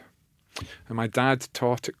dad. And my dad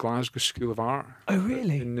taught at Glasgow School of Art. Oh,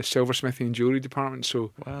 really? In the silversmithing and jewellery department.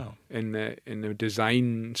 So Wow. in the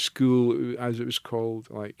design school, as it was called,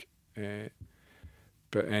 like.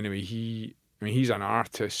 But anyway, he's an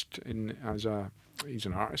artist. He's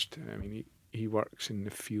an artist. I mean, he works in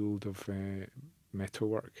the field of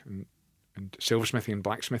metalwork and silversmithing and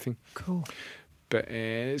blacksmithing. Cool. But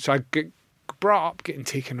so I get brought up getting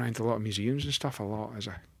taken around to a lot of museums and stuff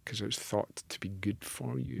because it was thought to be good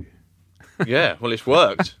for you. Yeah, well, it's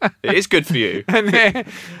worked. It is good for you.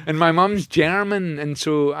 And my mum's German, and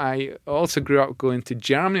so I also grew up going to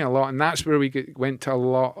Germany a lot, and that's where we went to a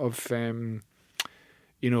lot of,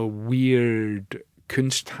 weird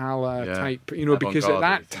Kunsthalle type, because at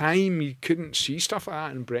that time you couldn't see stuff like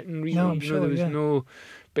that in Britain. Really, no, I'm sure, there was no.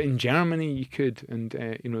 But in Germany you could, and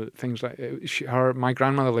things like my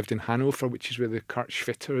grandmother lived in Hanover, which is where the Kurt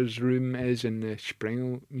Schwitter's room is in the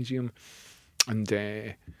Sprengel Museum, and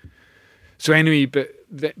so anyway. But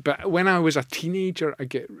when I was a teenager, I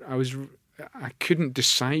couldn't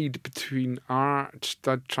decide between art,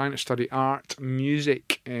 trying to study art,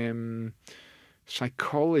 music,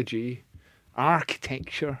 psychology,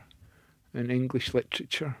 architecture, and English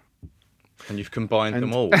literature. And you've combined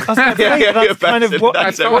them all. That's kind of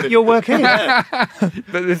what your work is.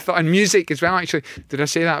 But and music as well, actually. Did I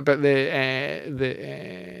say that? But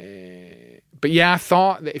but yeah, I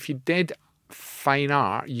thought that if you did fine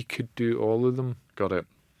art, you could do all of them. Got it.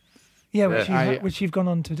 Yeah, which you've gone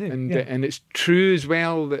on to do. And it's true as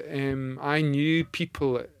well that I knew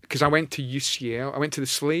people, because I went to UCL. I went to the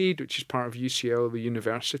Slade, which is part of UCL, the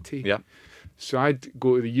university. Yeah. So I'd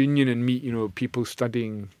go to the Union and meet, people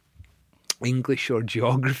studying English or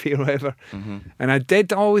geography or whatever. Mm-hmm. And I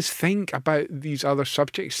did always think about these other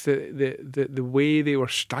subjects, the way they were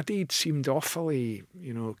studied seemed awfully,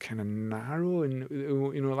 kind of narrow, and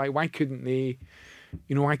like why couldn't they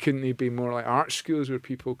be more like art schools where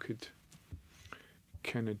people could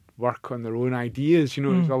kind of work on their own ideas? A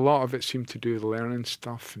lot of it seemed to do with learning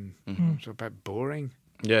stuff, and it was a bit boring.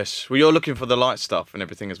 Yes, well, you're looking for the light stuff and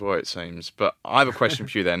everything as well, it seems. But I have a question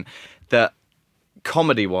for you then. That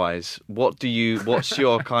comedy-wise, what's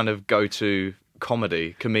your kind of go-to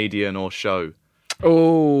comedian or show?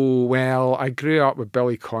 Oh, well, I grew up with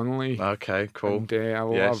Billy Connolly. Okay, cool. And I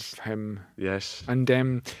love him. Yes. And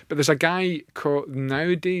but there's a guy called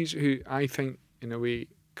nowadays who I think, in a way,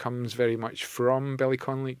 comes very much from Billy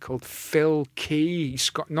Connolly, called Phil Kay.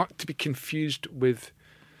 He's got, not to be confused with.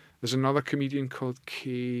 There's another comedian called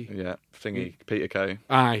Kay. Yeah, Peter Kay.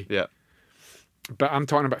 Aye. Yeah. But I'm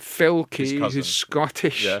talking about Phil Kay, who's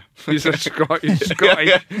Scottish. Yeah. He's a Scottish.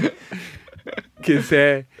 Because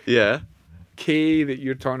Kay that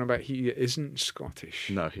you're talking about, he isn't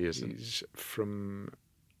Scottish. No, he isn't. He's from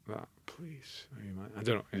that place. I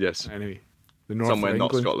don't know. Yes. Anyway, the north somewhere of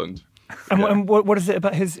not England. Scotland. And what is it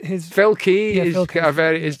about his? Phil Kay Phil Kay.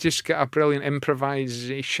 has just got a brilliant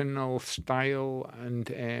improvisational style, and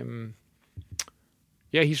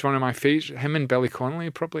he's one of my favourites. Him and Billy Connolly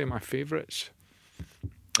are probably my favourites.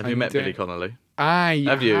 Have you met Billy Connolly? Aye,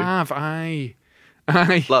 aye.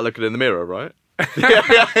 Like looking in the mirror, right?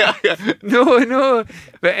 No.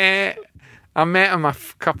 But I met him a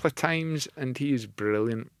couple of times, and he is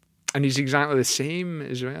brilliant. And he's exactly the same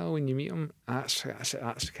as well when you meet him. That's the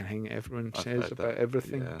kind of thing everyone says about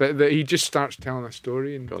everything. Yeah. But he just starts telling a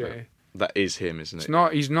story, and that is him, isn't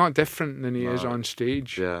it? He's not different than he is on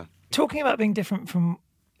stage. Yeah. Talking about being different from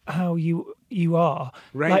how you are,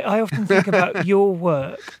 right? Like, I often think about your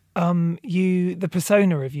work, the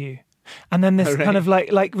persona of you. And then this kind of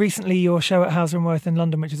like recently your show at Hauser and Wirth in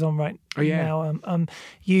London, which is on now.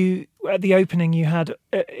 You at the opening you had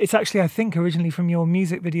it's actually I think originally from your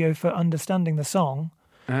music video for Understanding the Song,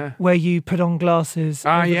 where you put on glasses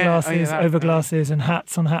over glasses and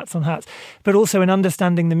hats on hats on hats. But also in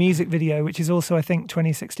Understanding the music video, which is also I think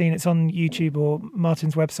 2016. It's on YouTube or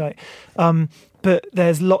Martin's website. But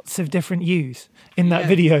there's lots of different yous in that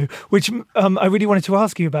video, which I really wanted to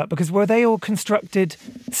ask you about, because were they all constructed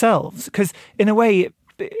selves? Because in a way,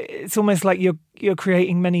 it's almost like you're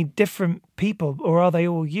creating many different people, or are they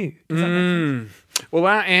all you? Does that make sense? Well,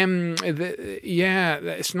 that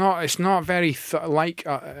it's not very like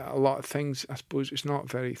a lot of things. I suppose it's not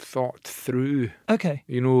very thought through. Okay,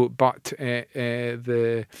 but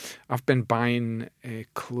I've been buying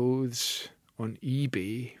clothes on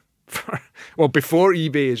eBay. Before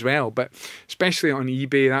eBay as well, but especially on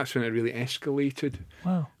eBay, that's when it really escalated.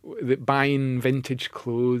 Wow. Buying vintage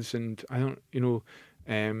clothes, and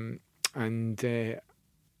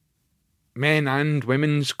men and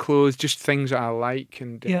women's clothes, just things that I like.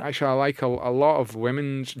 And actually, I like a lot of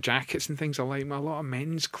women's jackets and things I like. A lot of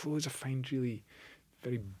men's clothes I find really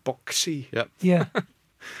very boxy. Yep. Yeah.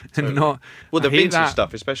 And not Well, the I hate vintage that.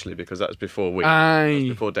 stuff, especially because that was before Aye.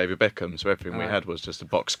 before David Beckham, so everything we had was just a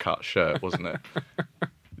box cut shirt, wasn't it?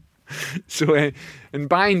 So and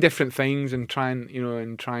buying different things and trying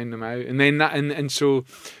them out, and then that and so,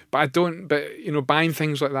 but buying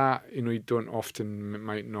things like that, you don't often, it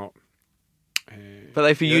might not. But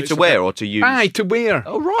they for you to wear or to use? Aye, to wear.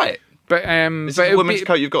 Oh right. But Is but this a women's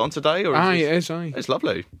coat you've got on today, or? Aye, Is it is. Aye, It's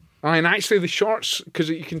lovely. Aye, and actually the shorts, because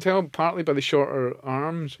you can tell partly by the shorter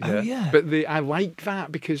arms. Oh, yeah. But I like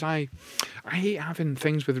that because I hate having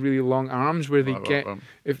things with really long arms where they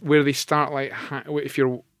where they start like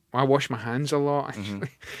I wash my hands a lot actually,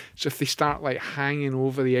 so if they start like hanging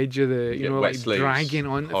over the edge of the like sleeves. dragging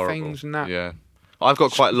onto Horrible. things and that. Yeah. I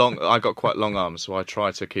got quite long arms, so I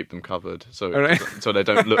try to keep them covered, so they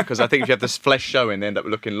don't look. Because I think if you have this flesh showing, they end up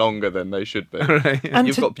looking longer than they should be. Right. And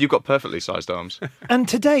You've got perfectly sized arms. And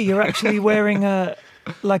today you're actually wearing a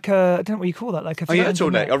I don't know what you call that, like a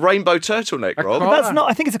turtleneck, a rainbow turtleneck, Rob. But that's not.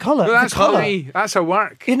 I think it's a collar. Well, It's a collar. that's a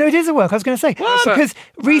work. It is a work. I was going to say because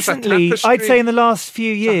recently, I'd say in the last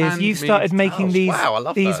few years, you've started making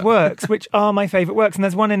these works, which are my favourite works. And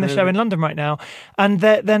there's one in the show in London right now, and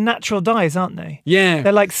they're natural dyes, aren't they? Yeah,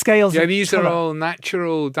 they're like scales. Yeah, of these colour. are all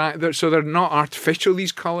natural. So they're not artificial.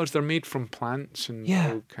 These colours, they're made from plants and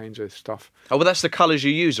all kinds of stuff. Oh, well, that's the colours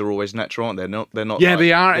you use are always natural, aren't they? They're not. Yeah, like,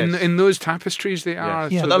 they are. yes. In those tapestries, they are.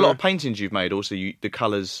 Yeah. So So a lot of paintings you've made, also the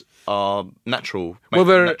colours are natural. Well,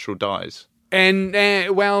 they're natural dyes. And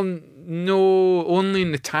no, only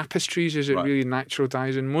in the tapestries is it really natural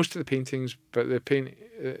dyes. In most of the paintings, but the paint,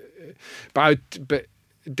 but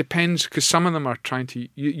it depends because some of them are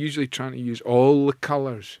usually trying to use all the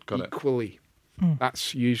colours equally.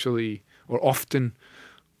 That's usually or often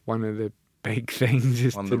one of the big things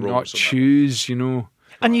is to not choose.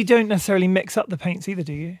 And you don't necessarily mix up the paints either,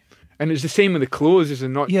 do you? And it's the same with the clothes, is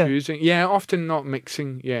not choosing. Yeah, often not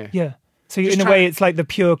mixing. Yeah. Yeah. So in a way, it's like the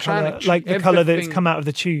pure colour, like the colour that's everything- come out of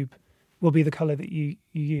the tube will be the colour that you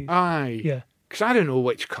use. Aye. Yeah. Because I don't know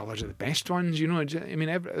which colours are the best ones, I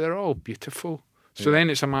mean, they're all beautiful. So then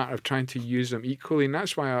it's a matter of trying to use them equally. And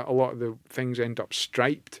that's why a lot of the things end up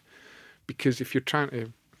striped. Because if you're trying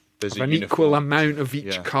to have an equal amount of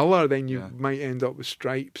each colour, then you might end up with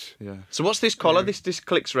stripes. Yeah. So what's this collar? This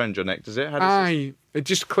clicks around your neck, does it? Aye. It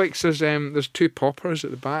just clicks. There's two poppers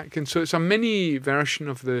at the back. And so it's a mini version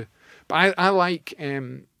of the... But I like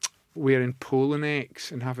wearing polo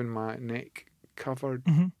necks and having my neck covered.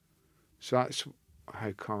 Mm-hmm. So that's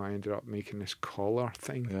how come I ended up making this collar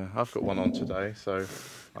thing. Yeah, I've got one on today, so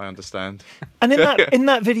I understand. And in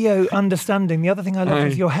that video, Understanding, the other thing I love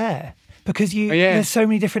is your hair. Because there's so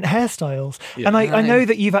many different hairstyles. Yeah. And I know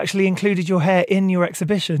that you've actually included your hair in your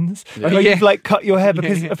exhibitions. Yeah. You've like cut your hair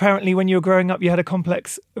because apparently when you were growing up you had a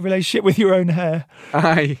complex relationship with your own hair.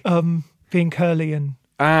 Aye. Being curly and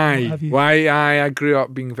Aye. Why? I grew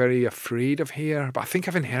up being very afraid of hair, but I think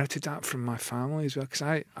I've inherited that from my family as well. Because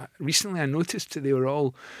I recently I noticed that they were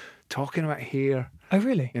all talking about hair. Oh,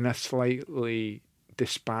 really? In a slightly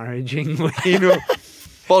disparaging way,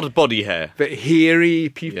 Body hair. But hairy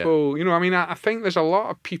people, I mean, I think there's a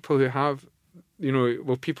lot of people who have,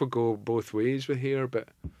 people go both ways with hair, but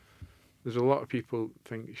there's a lot of people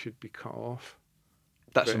think it should be cut off.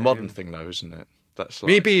 That's a modern thing, though, isn't it? That's like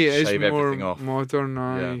maybe it is more more modern.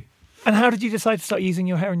 Yeah. And how did you decide to start using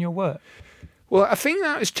your hair in your work? Well, I think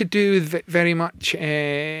that was to do with very much.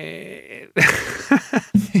 I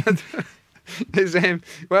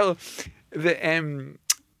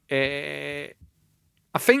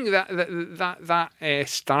think that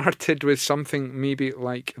started with something maybe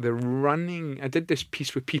like the running. I did this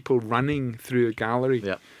piece with people running through a gallery,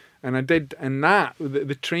 and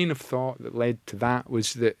the train of thought that led to that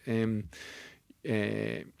was that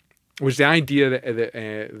was the idea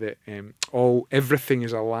that everything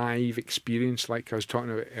is a live experience, like I was talking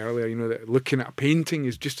about earlier. That looking at a painting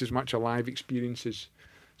is just as much a live experience as,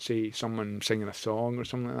 say, someone singing a song or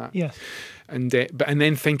something like that. Yes. And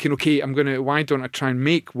then thinking, okay, why don't I try and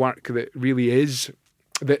make work that really is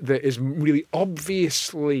that is really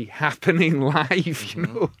obviously happening live,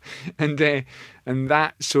 and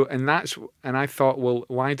I thought, well,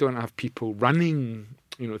 why don't I have people running,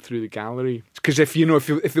 through the gallery? Because if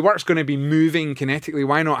the work's going to be moving kinetically,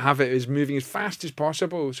 why not have it as moving as fast as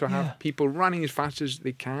possible? So have people running as fast as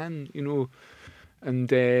they can,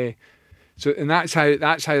 and. So that's how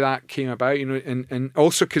that came about, and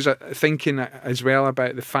also because thinking as well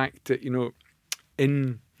about the fact that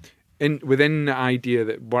within the idea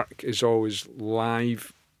that work is always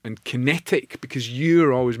live and kinetic, because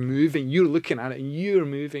you're always moving, you're looking at it and you're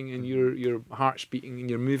moving and your heart's beating and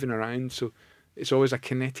you're moving around. So it's always a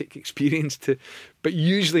kinetic experience but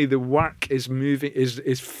usually the work is moving,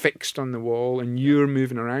 is fixed on the wall, and you're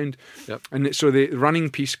moving around. Yep. And so the running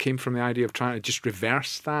piece came from the idea of trying to just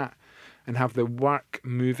reverse that and have the work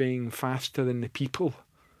moving faster than the people.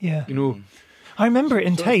 Yeah. You know. I remember it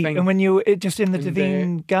in sort of Tate, thing. and when you were just in the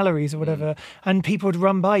Devine galleries or whatever, and people would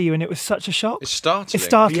run by you, and it was such a shock. It's startling. It's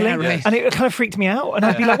startling, Yeah, right. and it kind of freaked me out. And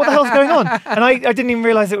I'd be like, "What the hell's going on?" And I didn't even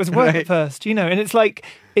realise it was work at first, you know. And it's like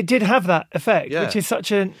it did have that effect, Yeah. which is such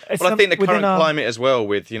a. Well, I think the current climate as well,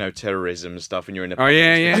 with terrorism and stuff, and you're in a Oh,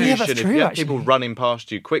 yeah, yeah. institution, Oh, yeah, that's if true, you have actually. people running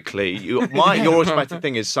past you quickly, your automatic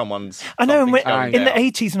thing is someone's. I know, and something's when, going in the down.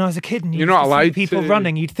 80s when I was a kid and You're you not used to see allowed people to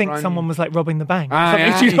running, you'd think run. someone was like robbing the bank. Aye,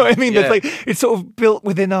 Something, do you know what I mean? Yeah. It's like it's sort of built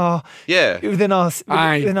within our Yeah. within our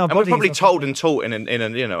Aye. within our And we're bodies. probably or told something. and taught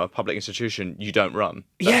in a public institution, you don't run.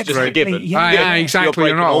 That's Yeah, just a exactly, given. yeah. Aye, exactly. You're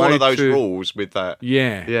You're breaking not all allowed of those to- rules with that.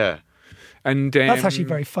 Yeah. Yeah. And That's actually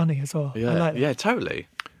very funny as well. Yeah. I like that. Yeah, totally.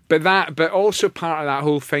 But also part of that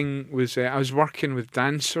whole thing was I was working with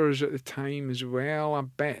dancers at the time as well, a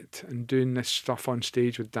bit, and doing this stuff on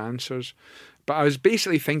stage with dancers. But I was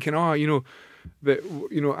basically thinking, that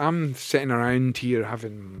I'm sitting around here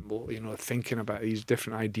having, thinking about these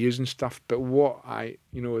different ideas and stuff. But what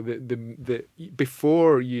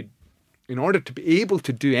before you, in order to be able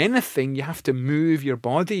to do anything, you have to move your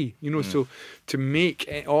body, So to make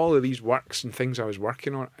all of these works and things I was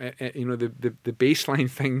working on, the baseline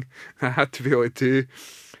thing I had to be able to do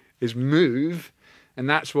is move, and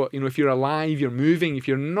that's what if you're alive, you're moving. If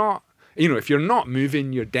you're not, if you're not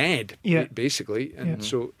moving, you're dead. Yeah. Basically. And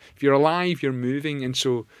so if you're alive, you're moving, and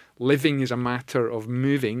so living is a matter of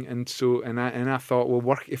moving. And so and I thought,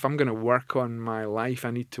 well, if I'm going to work on my life,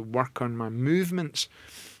 I need to work on my movements.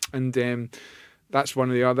 And that's one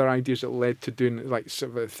of the other ideas that led to doing like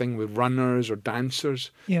sort of a thing with runners or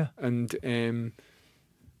dancers. Yeah. And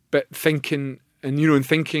but thinking, and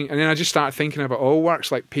then I just started thinking about all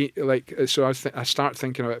works like so I start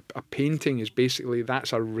thinking about a painting is basically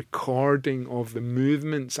that's a recording of the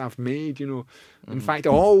movements I've made. In fact,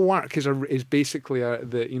 all work is basically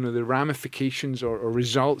the ramifications or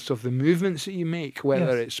results of the movements that you make,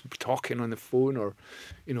 whether it's talking on the phone or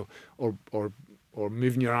or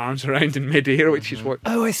moving your arms around in midair, which is what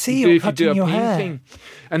I see. you do You're if you do cutting a your painting.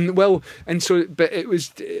 Hair. But it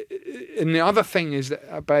was, and the other thing is that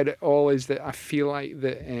about it all is that I feel like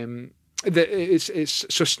that it's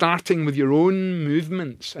so starting with your own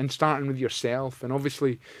movements and starting with yourself, and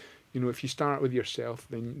obviously, if you start with yourself,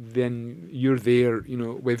 then you're there,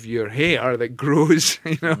 with your hair that grows,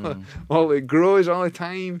 it grows all the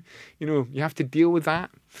time. You have to deal with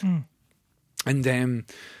that,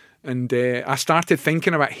 And I started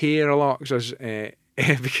thinking about hair a lot because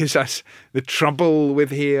that's the trouble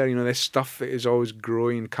with hair, this stuff that is always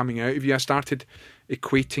growing, coming out of you. I started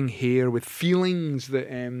equating hair with feelings that,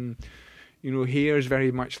 hair is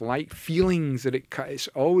very much like feelings that it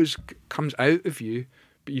always comes out of you,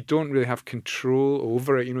 but you don't really have control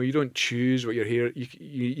over it. You don't choose what your hair,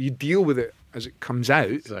 you deal with it as it comes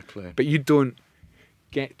out. Exactly. But you don't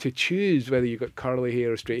get to choose whether you've got curly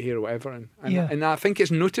hair or straight hair or whatever, and I think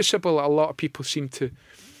it's noticeable. A lot of people seem to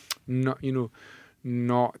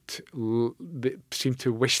seem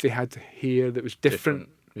to wish they had hair that was different.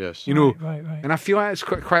 Yes. Right. And I feel like it's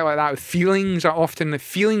quite like that with feelings. Often the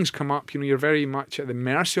feelings come up. You're very much at the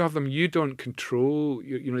mercy of them. You don't control.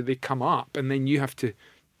 They come up, and then you have to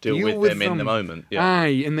deal with them in the moment. Yeah.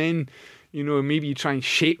 Aye, and then. Maybe you try and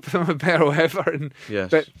shape them a bit or whatever.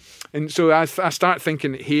 Yes. And so I start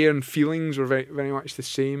thinking that hair and feelings were very, very much the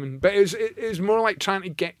same. But it was more like trying to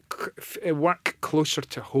get work closer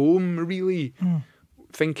to home, really.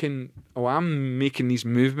 Thinking, I'm making these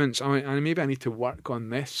movements. Maybe I need to work on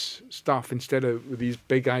this stuff instead of with these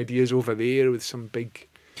big ideas over there with some big...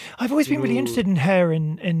 I've always been really interested in hair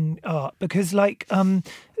in art because,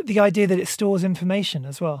 the idea that it stores information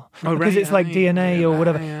as well. Because it's like DNA or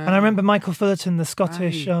whatever. And I remember Michael Fullerton, the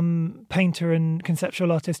Scottish painter and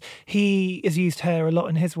conceptual artist, he has used hair a lot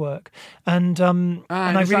in his work. And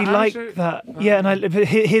I really like that.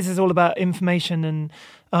 His is all about information and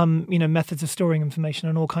methods of storing information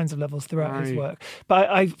on all kinds of levels throughout his work. But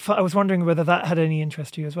I was wondering whether that had any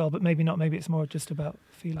interest to you as well, but maybe not. Maybe it's more just about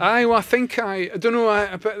feeling. I think I don't know.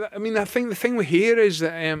 I think the thing with hair is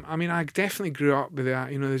that I definitely grew up with that.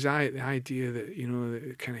 There's the idea that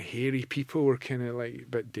the kind of hairy people were kind of like a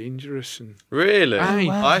bit dangerous and really.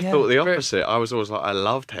 I thought the But- opposite. I was always like, I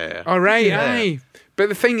loved hair. all right, Yeah. aye. But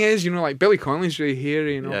the thing is, like Billy Connolly's really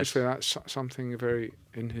hairy, and Yes. obviously that's something very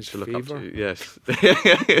in his To look up favour. to, yes.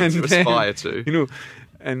 To aspire to.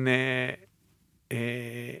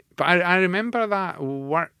 but I remember that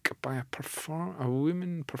work by a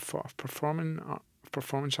woman performance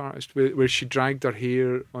artist where she dragged her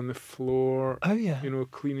hair on the floor. Oh yeah.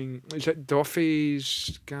 Cleaning. Is it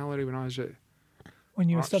Duffy's gallery when I was at when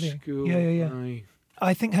you were art studying? school? Yeah. Aye.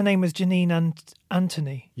 I think her name was Janine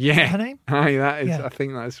Anthony. Yeah. Is that her name? Aye, that is. Yeah. I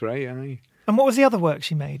think that's right. Aye. And what was the other work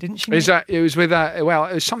she made? Didn't she? It was with it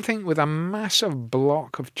was something with a massive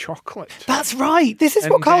block of chocolate. That's right. This is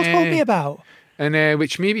what Carl told me about. And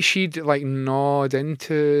which maybe she'd like gnawed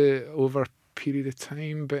into over a period of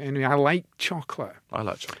time. But anyway, I like chocolate. I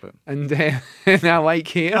like chocolate. And I like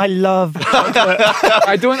hair. I love chocolate.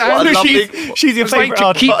 I don't. I know she's your favourite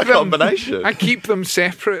artist. What a combination. I keep them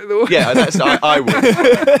separate though. Yeah, I would.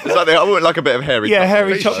 It's like I wouldn't like a bit of hairy. Yeah, chocolate.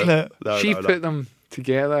 hairy chocolate. She put them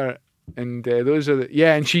together. And those are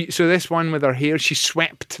and so this one with her hair, she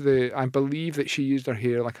swept I believe that she used her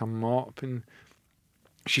hair like a mop, and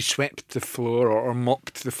she swept the floor or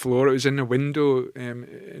mopped the floor. It was in the window,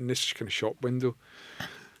 in this kind of shop window.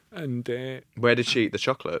 And where did she eat the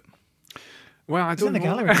chocolate? Well, I don't know. In the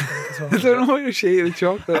gallery, I think, as well. I don't know where she ate the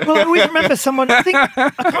chocolate. Well, I always remember someone. I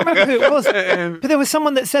can't remember who it was, but there was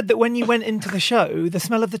someone that said that when you went into the show, the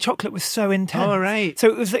smell of the chocolate was so intense. Oh, right. So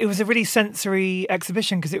it was a really sensory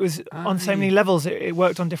exhibition because it was on so many levels. It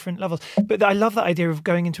worked on different levels. But I love that idea of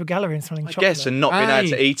going into a gallery and smelling chocolate. Yes, and not being able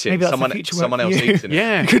to eat it. Maybe that's a future work someone else for you. eating it.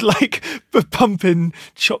 Yeah, You could like pump in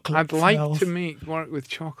chocolate. I'd like smells. to make work with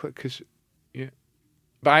chocolate because, yeah.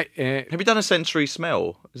 But have you done a sensory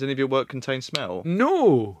smell? Does any of your work contain smell?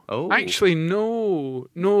 No. Oh. Actually, no.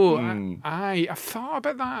 I've thought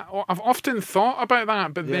about that. I've often thought about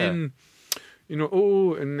that, but then,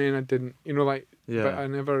 and then I didn't. But I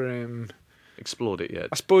never explored it yet.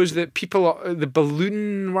 I suppose that the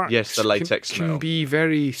balloon works. Yes, the latex can smell be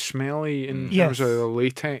very smelly in terms of the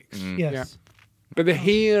latex. Yes. Yeah. But the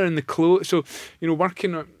hair and the clothes. So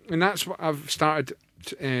working on, and that's what I've started.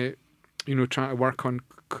 Trying to work on.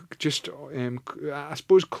 Just, I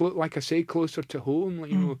suppose, like I say, closer to home.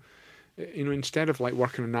 Like, instead of like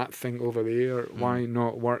working on that thing over there, why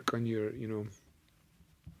not work on your,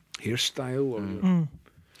 hairstyle or?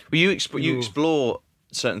 Well, you explore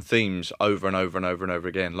certain themes over and over and over and over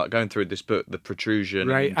again. Like going through this book, the protrusion,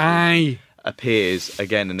 right? Aye, appears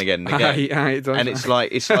again and again and again. Aye, it does. And it's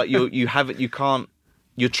like you can't.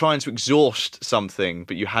 You're trying to exhaust something,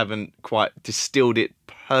 but you haven't quite distilled it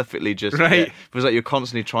perfectly just right. yet. It was like you're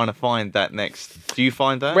constantly trying to find that next. Do you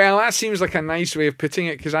find that? Well, that seems like a nice way of putting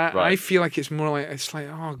it because I feel like it's more like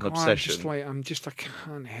oh god, I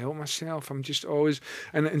can't help myself. I'm just always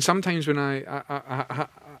and sometimes when I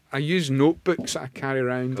use notebooks that I carry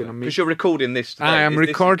around and I'm because you're recording this. Today. I'm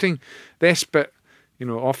recording this, but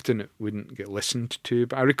often it wouldn't get listened to.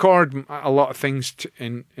 But I record a lot of things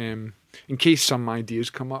in case some ideas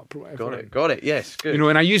come up or whatever. Got it. Yes, good.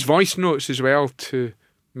 And I use voice notes as well to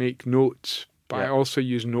make notes, but I also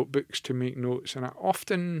use notebooks to make notes. And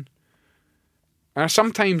I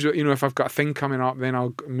sometimes, if I've got a thing coming up, then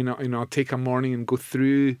I'll take a morning and go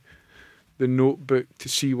through the notebook to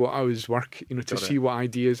see what I was working, see what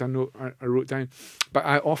ideas I wrote down. But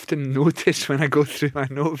I often notice when I go through my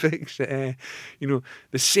notebooks that,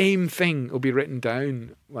 the same thing will be written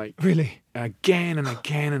down, like really again and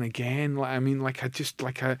again and again.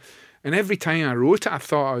 And every time I wrote it, I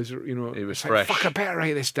thought I was, it was like, fresh. Fuck, I better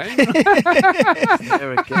write this down.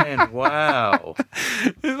 There again, wow.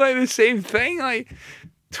 It's like the same thing, like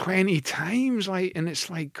 20 times, like, and it's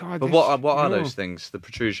like, God. But what are those things? The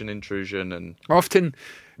protrusion, intrusion, and often,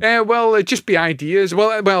 it'd just be ideas.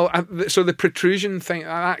 So the protrusion thing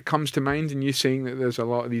that comes to mind, and you saying that there's a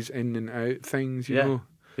lot of these in and out things, you know.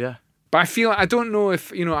 Yeah. But I feel I don't know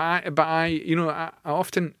if I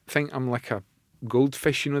often think I'm like a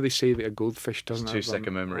goldfish. They say that a goldfish doesn't have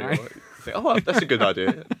 2-second memory. That's a good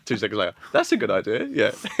idea. 2 seconds later, that's a good idea.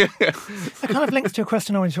 Yeah. That kind of links to a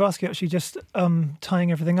question I wanted to ask you, actually, just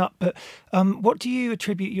tying everything up. But what do you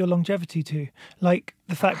attribute your longevity to? Like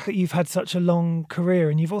the fact that you've had such a long career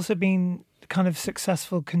and you've also been kind of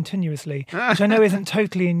successful continuously, which I know isn't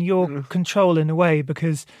totally in your control in a way,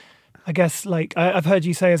 because I guess, like, I've heard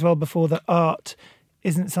you say as well before that art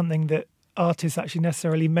isn't something that artists actually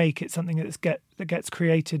necessarily make. It's something that gets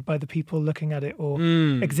created by the people looking at it or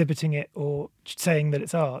exhibiting it or saying that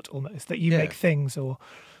it's art, almost, that you make things or...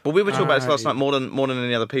 Well, we were talking about this last night. More than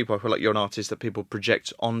any other people, I feel like you're an artist that people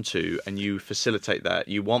project onto, and you facilitate that.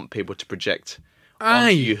 You want people to project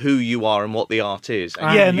onto you who you are and what the art is.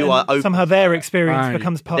 And you are open somehow their experience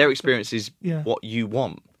becomes part. Their experience is what you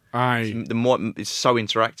want. The more it's so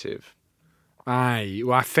interactive. Well,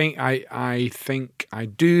 I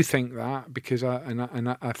do think that because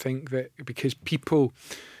I think that because people,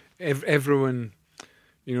 everyone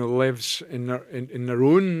lives in their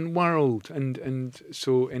own world, and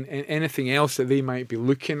so in anything else that they might be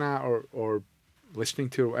looking at or listening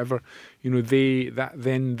to or whatever,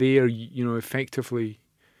 they are effectively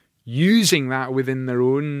using that within their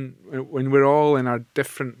own, when we're all in our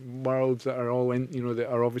different worlds that are all in, that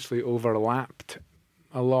are obviously overlapped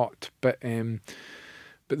a lot, but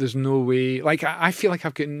there's no way, like I feel like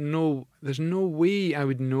there's no way I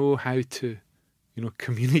would know how to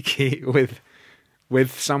communicate with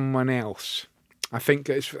someone else. I think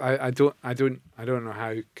I don't know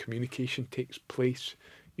how communication takes place.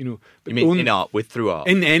 But you mean in art, through art,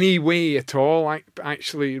 in any way at all? Like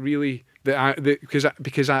actually, really, because I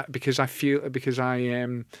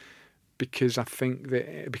think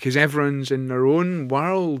that because everyone's in their own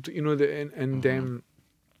world,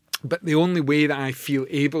 but the only way that I feel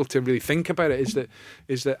able to really think about it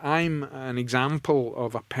is that I'm an example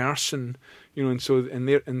of a person, and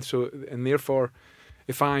therefore,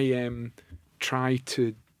 if I try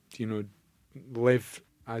to, live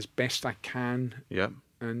as best I can,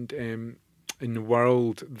 and in the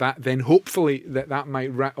world, that then hopefully that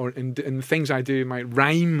might and the things I do might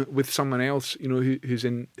rhyme with someone else, who's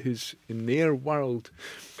in their world.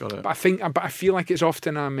 Got it. But I feel like it's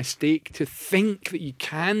often a mistake to think that you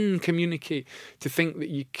can communicate, to think that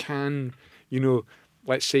you can,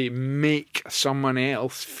 let's say, make someone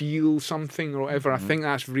else feel something or whatever. I think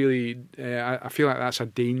that's really, I feel like that's a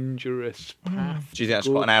dangerous path. Do you think that's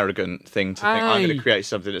quite an arrogant thing to think, I'm going to create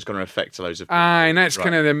something that's going to affect loads of people? And that's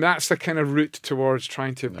that's the kind of route towards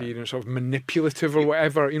trying to be sort of manipulative or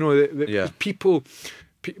whatever. Because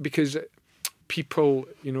people,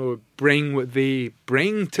 bring what they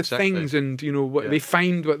bring to things, and they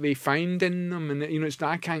find what they find in them, and it's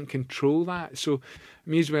I can't control that, so I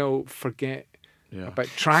may as well forget. About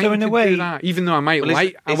trying to do that, even though I might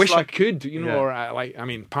I wish I could, or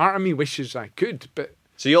part of me wishes I could, but.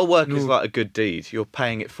 So your work is like a good deed. You're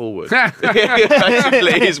paying it forward.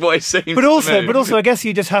 Basically, is what it seems. But also, I guess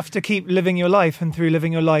you just have to keep living your life, and through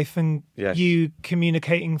living your life, and you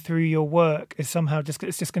communicating through your work is somehow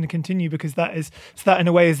it's just going to continue, because that in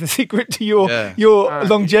a way is the secret to your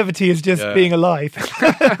longevity, is just being alive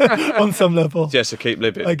on some level. Yeah, so keep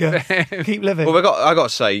living. I guess keep living. Well, I got to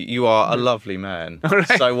say, you are a lovely man. Right.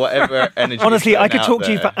 So whatever energy. Honestly, I could talk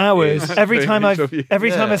to you for hours. Every time I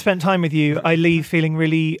spent time with you, I leave feeling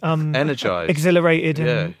really energized, exhilarated,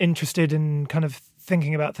 and interested, and kind of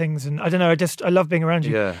thinking about things. And I don't know, I love being around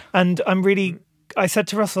you. Yeah. And I said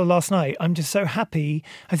to Russell last night, I'm just so happy.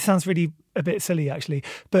 It sounds really a bit silly, actually,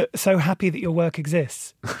 but so happy that your work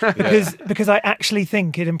exists, because I actually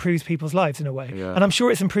think it improves people's lives in a way, and I'm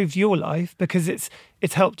sure it's improved your life because it's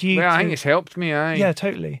helped you. I think it's helped me. Yeah,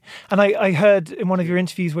 totally. And I heard in one of your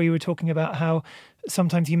interviews where you were talking about how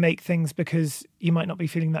sometimes you make things because you might not be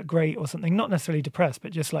feeling that great or something, not necessarily depressed,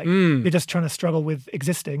 but just like you're just trying to struggle with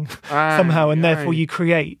existing somehow, and therefore you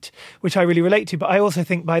create, which I really relate to. But I also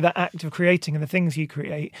think by that act of creating and the things you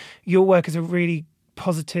create, your work is a really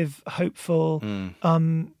positive, hopeful,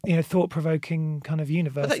 thought-provoking kind of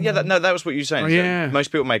universe. That was what you were saying. So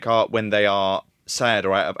most people make art when they are sad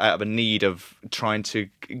or out of a need of trying to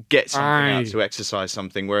get something out, to exercise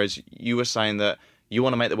something, whereas you were saying that you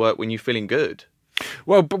want to make the work when you're feeling good.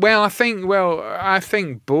 I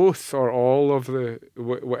think both or all of the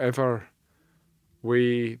whatever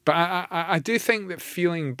way. But I do think that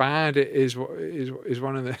feeling bad is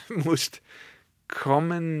one of the most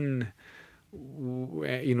common,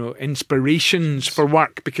 inspirations for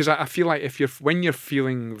work, because I feel like when you're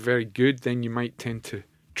feeling very good, then you might tend to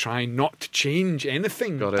try not to change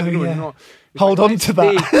anything. Got it. Hold on to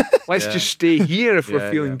that. Let's just stay here if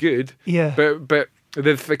we're feeling good. Yeah. But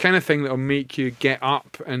the kind of thing that will make you get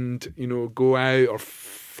up and go out or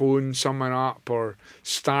phone someone up or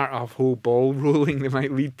start a whole ball rolling that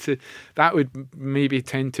might lead to that would maybe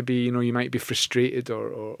tend to be you might be frustrated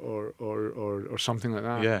or something like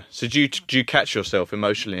that. Yeah. So do you catch yourself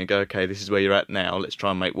emotionally and go, okay, this is where you're at now, let's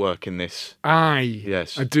try and make work in this?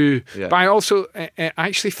 Yes, I do. Yeah. But I also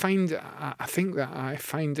actually find it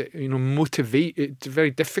motivate. It's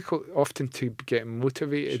very difficult often to get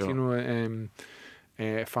motivated. Sure.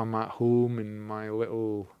 If I'm at home in my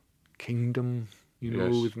little kingdom,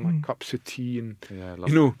 with my cups of tea and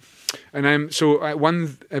and I'm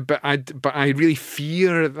but I really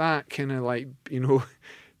fear that kind of like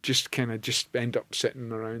just end up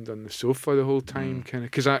sitting around on the sofa the whole time, kind of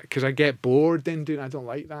because I get bored then doing. I don't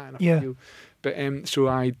like that, and I feel, but so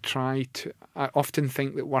I often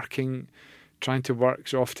think that trying to work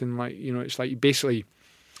is often like it's like basically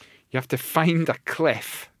you have to find a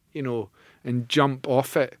cliff, and jump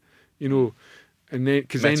off it, And then,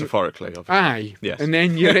 metaphorically, obviously. Aye. Yes. And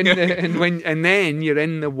then you're in then you're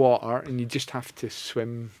in the water, and you just have to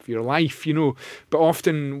swim for your life, you know. But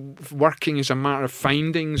often working is a matter of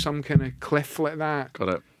finding some kind of cliff like that. Got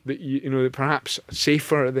it. That you know, perhaps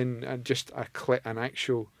safer than just an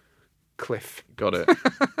actual cliff. Got it.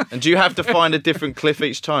 And do you have to find a different cliff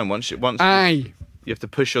each time? Aye. You have to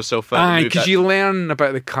push yourself out. Aye, because you learn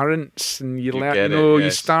about the currents, and you learn.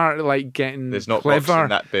 You start like getting There's not clever in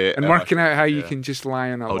that bit, and working out how you can just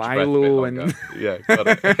lie on a lilo and yeah, got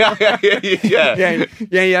it.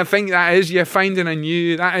 yeah. I think that is you're finding a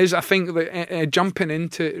new. That is, I think that jumping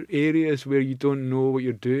into areas where you don't know what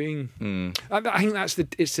you're doing. I think that's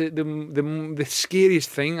the scariest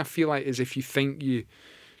thing. I feel like is if you think you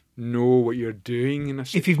know what you're doing in a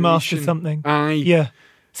situation. If you've mastered something. Aye. Yeah.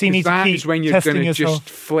 So you need to keep when you're testing going to yourself. just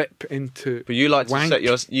flip into. But you like to wank.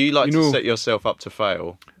 set yourself up to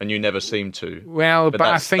fail, and you never seem to. Well, but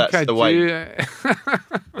I think I do.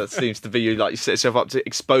 That seems to be you. Like you set yourself up to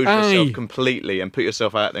expose yourself completely and put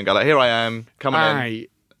yourself out there and go like, "Here I am, come on in."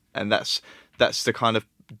 And that's the kind of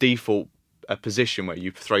default position where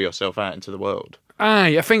you throw yourself out into the world.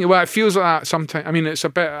 Aye, I think it feels like that sometimes. I mean, it's a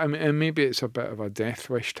bit. I mean, maybe it's a bit of a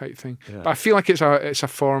death wish type thing. Yeah. But I feel like it's a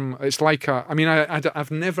form. It's like a. I mean,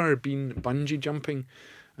 I've never been bungee jumping,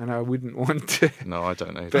 and I wouldn't want to. No, I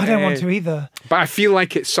don't know. I don't want to either. But I feel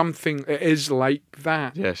like it's something. It is like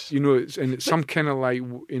that. Yes. You know, it's some kind of like,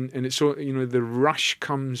 and it's so the rush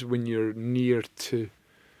comes when you're near to.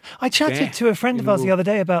 I chatted to a friend of ours the other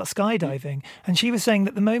day about skydiving, and she was saying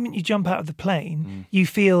that the moment you jump out of the plane, you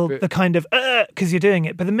feel the kind of because you're doing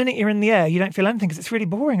it, but the minute you're in the air, you don't feel anything because it's really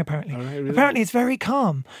boring. Apparently, really? Apparently it's very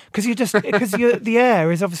calm because the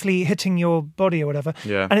air is obviously hitting your body or whatever,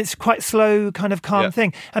 and it's quite slow, kind of calm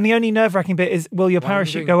thing. And the only nerve-wracking bit is will your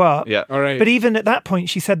parachute go up? Yeah, all right. But even at that point,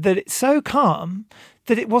 she said that it's so calm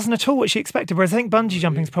that it wasn't at all what she expected, whereas I think bungee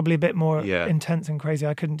jumping is probably a bit more intense and crazy.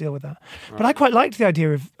 I couldn't deal with that. But I quite liked the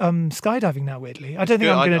idea of skiving now, weirdly. I don't think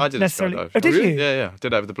I'm going to necessarily... Skydive. Oh, did you? Yeah. I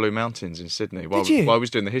did over the Blue Mountains in Sydney. While I was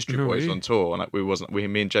doing the History Boys on tour, and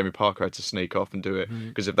me and Jamie Parker had to sneak off and do it,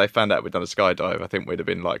 because if they found out we'd done a skydive, I think we'd have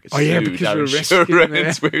been like, because we're risking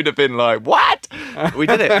we would have been like, what? We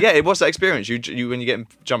did it. Yeah, it was that experience. You when you get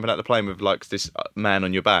jumping out the plane with like this man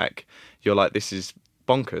on your back, you're like, this is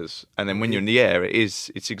bonkers. And then when you're in the air, it's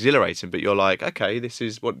exhilarating, but you're like, okay, this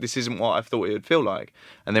isn't what I thought it would feel like.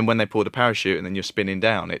 And then when they pull the parachute and then you're spinning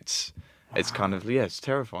down, it's kind of it's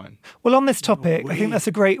terrifying. Well, on this topic, I think that's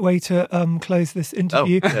a great way to close this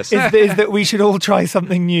interview. Yes. Is that we should all try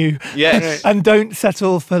something new. Yes. And don't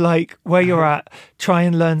settle for like where you're at. Try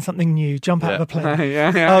and learn something new. Jump out of a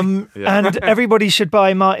plane. And everybody should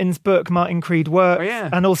buy Martin's book, Martin Creed Works,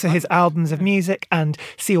 and also his albums of music, and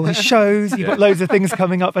see all his shows. You've got loads of things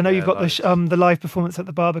coming up. I know you've got the live performance at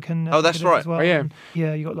the Barbican. That's right. As well. Oh,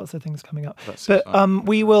 yeah. You've got lots of things coming up.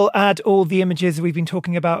 We will add all the images we've been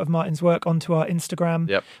talking about of Martin's work onto our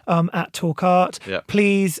Instagram at Talk Art.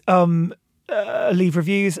 Please leave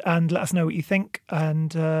reviews and let us know what you think.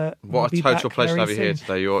 And what a total pleasure to have you here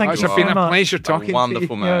today. It's been a pleasure talking to you.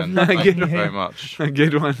 Wonderful man. Thank you very much. A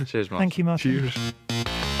good one. Cheers, Martin. Thank you, Martin. Cheers.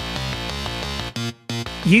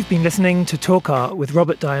 You've been listening to Talk Art with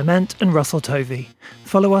Robert Diament and Russell Tovey.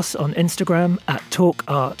 Follow us on Instagram at Talk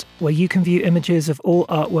Art, where you can view images of all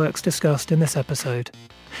artworks discussed in this episode.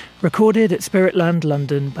 Recorded at Spiritland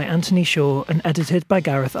London by Anthony Shaw and edited by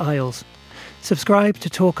Gareth Isles. Subscribe to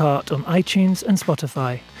Talk Art on iTunes and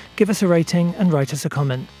Spotify. Give us a rating and write us a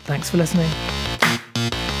comment. Thanks for listening.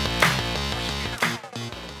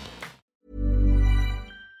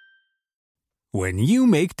 When you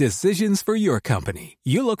make decisions for your company,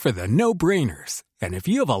 you look for the no-brainers. And if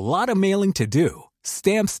you have a lot of mailing to do,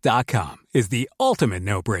 Stamps.com is the ultimate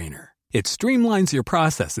no-brainer. It streamlines your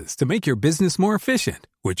processes to make your business more efficient,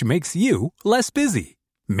 which makes you less busy.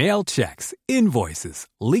 Mail checks, invoices,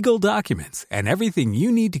 legal documents, and everything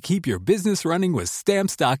you need to keep your business running with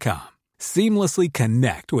Stamps.com. Seamlessly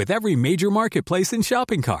connect with every major marketplace and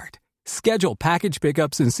shopping cart. Schedule package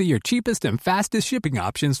pickups and see your cheapest and fastest shipping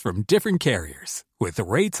options from different carriers. With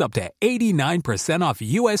rates up to 89% off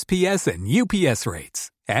USPS and UPS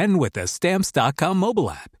rates. And with the Stamps.com mobile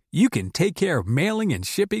app, you can take care of mailing and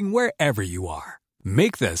shipping wherever you are.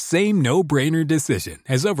 Make the same no-brainer decision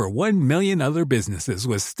as over 1 million other businesses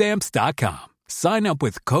with Stamps.com. Sign up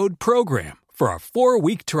with code PROGRAM for a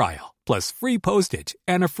 4-week trial, plus free postage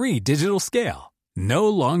and a free digital scale. No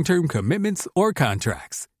long-term commitments or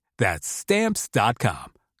contracts. That's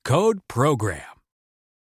Stamps.com. Code PROGRAM.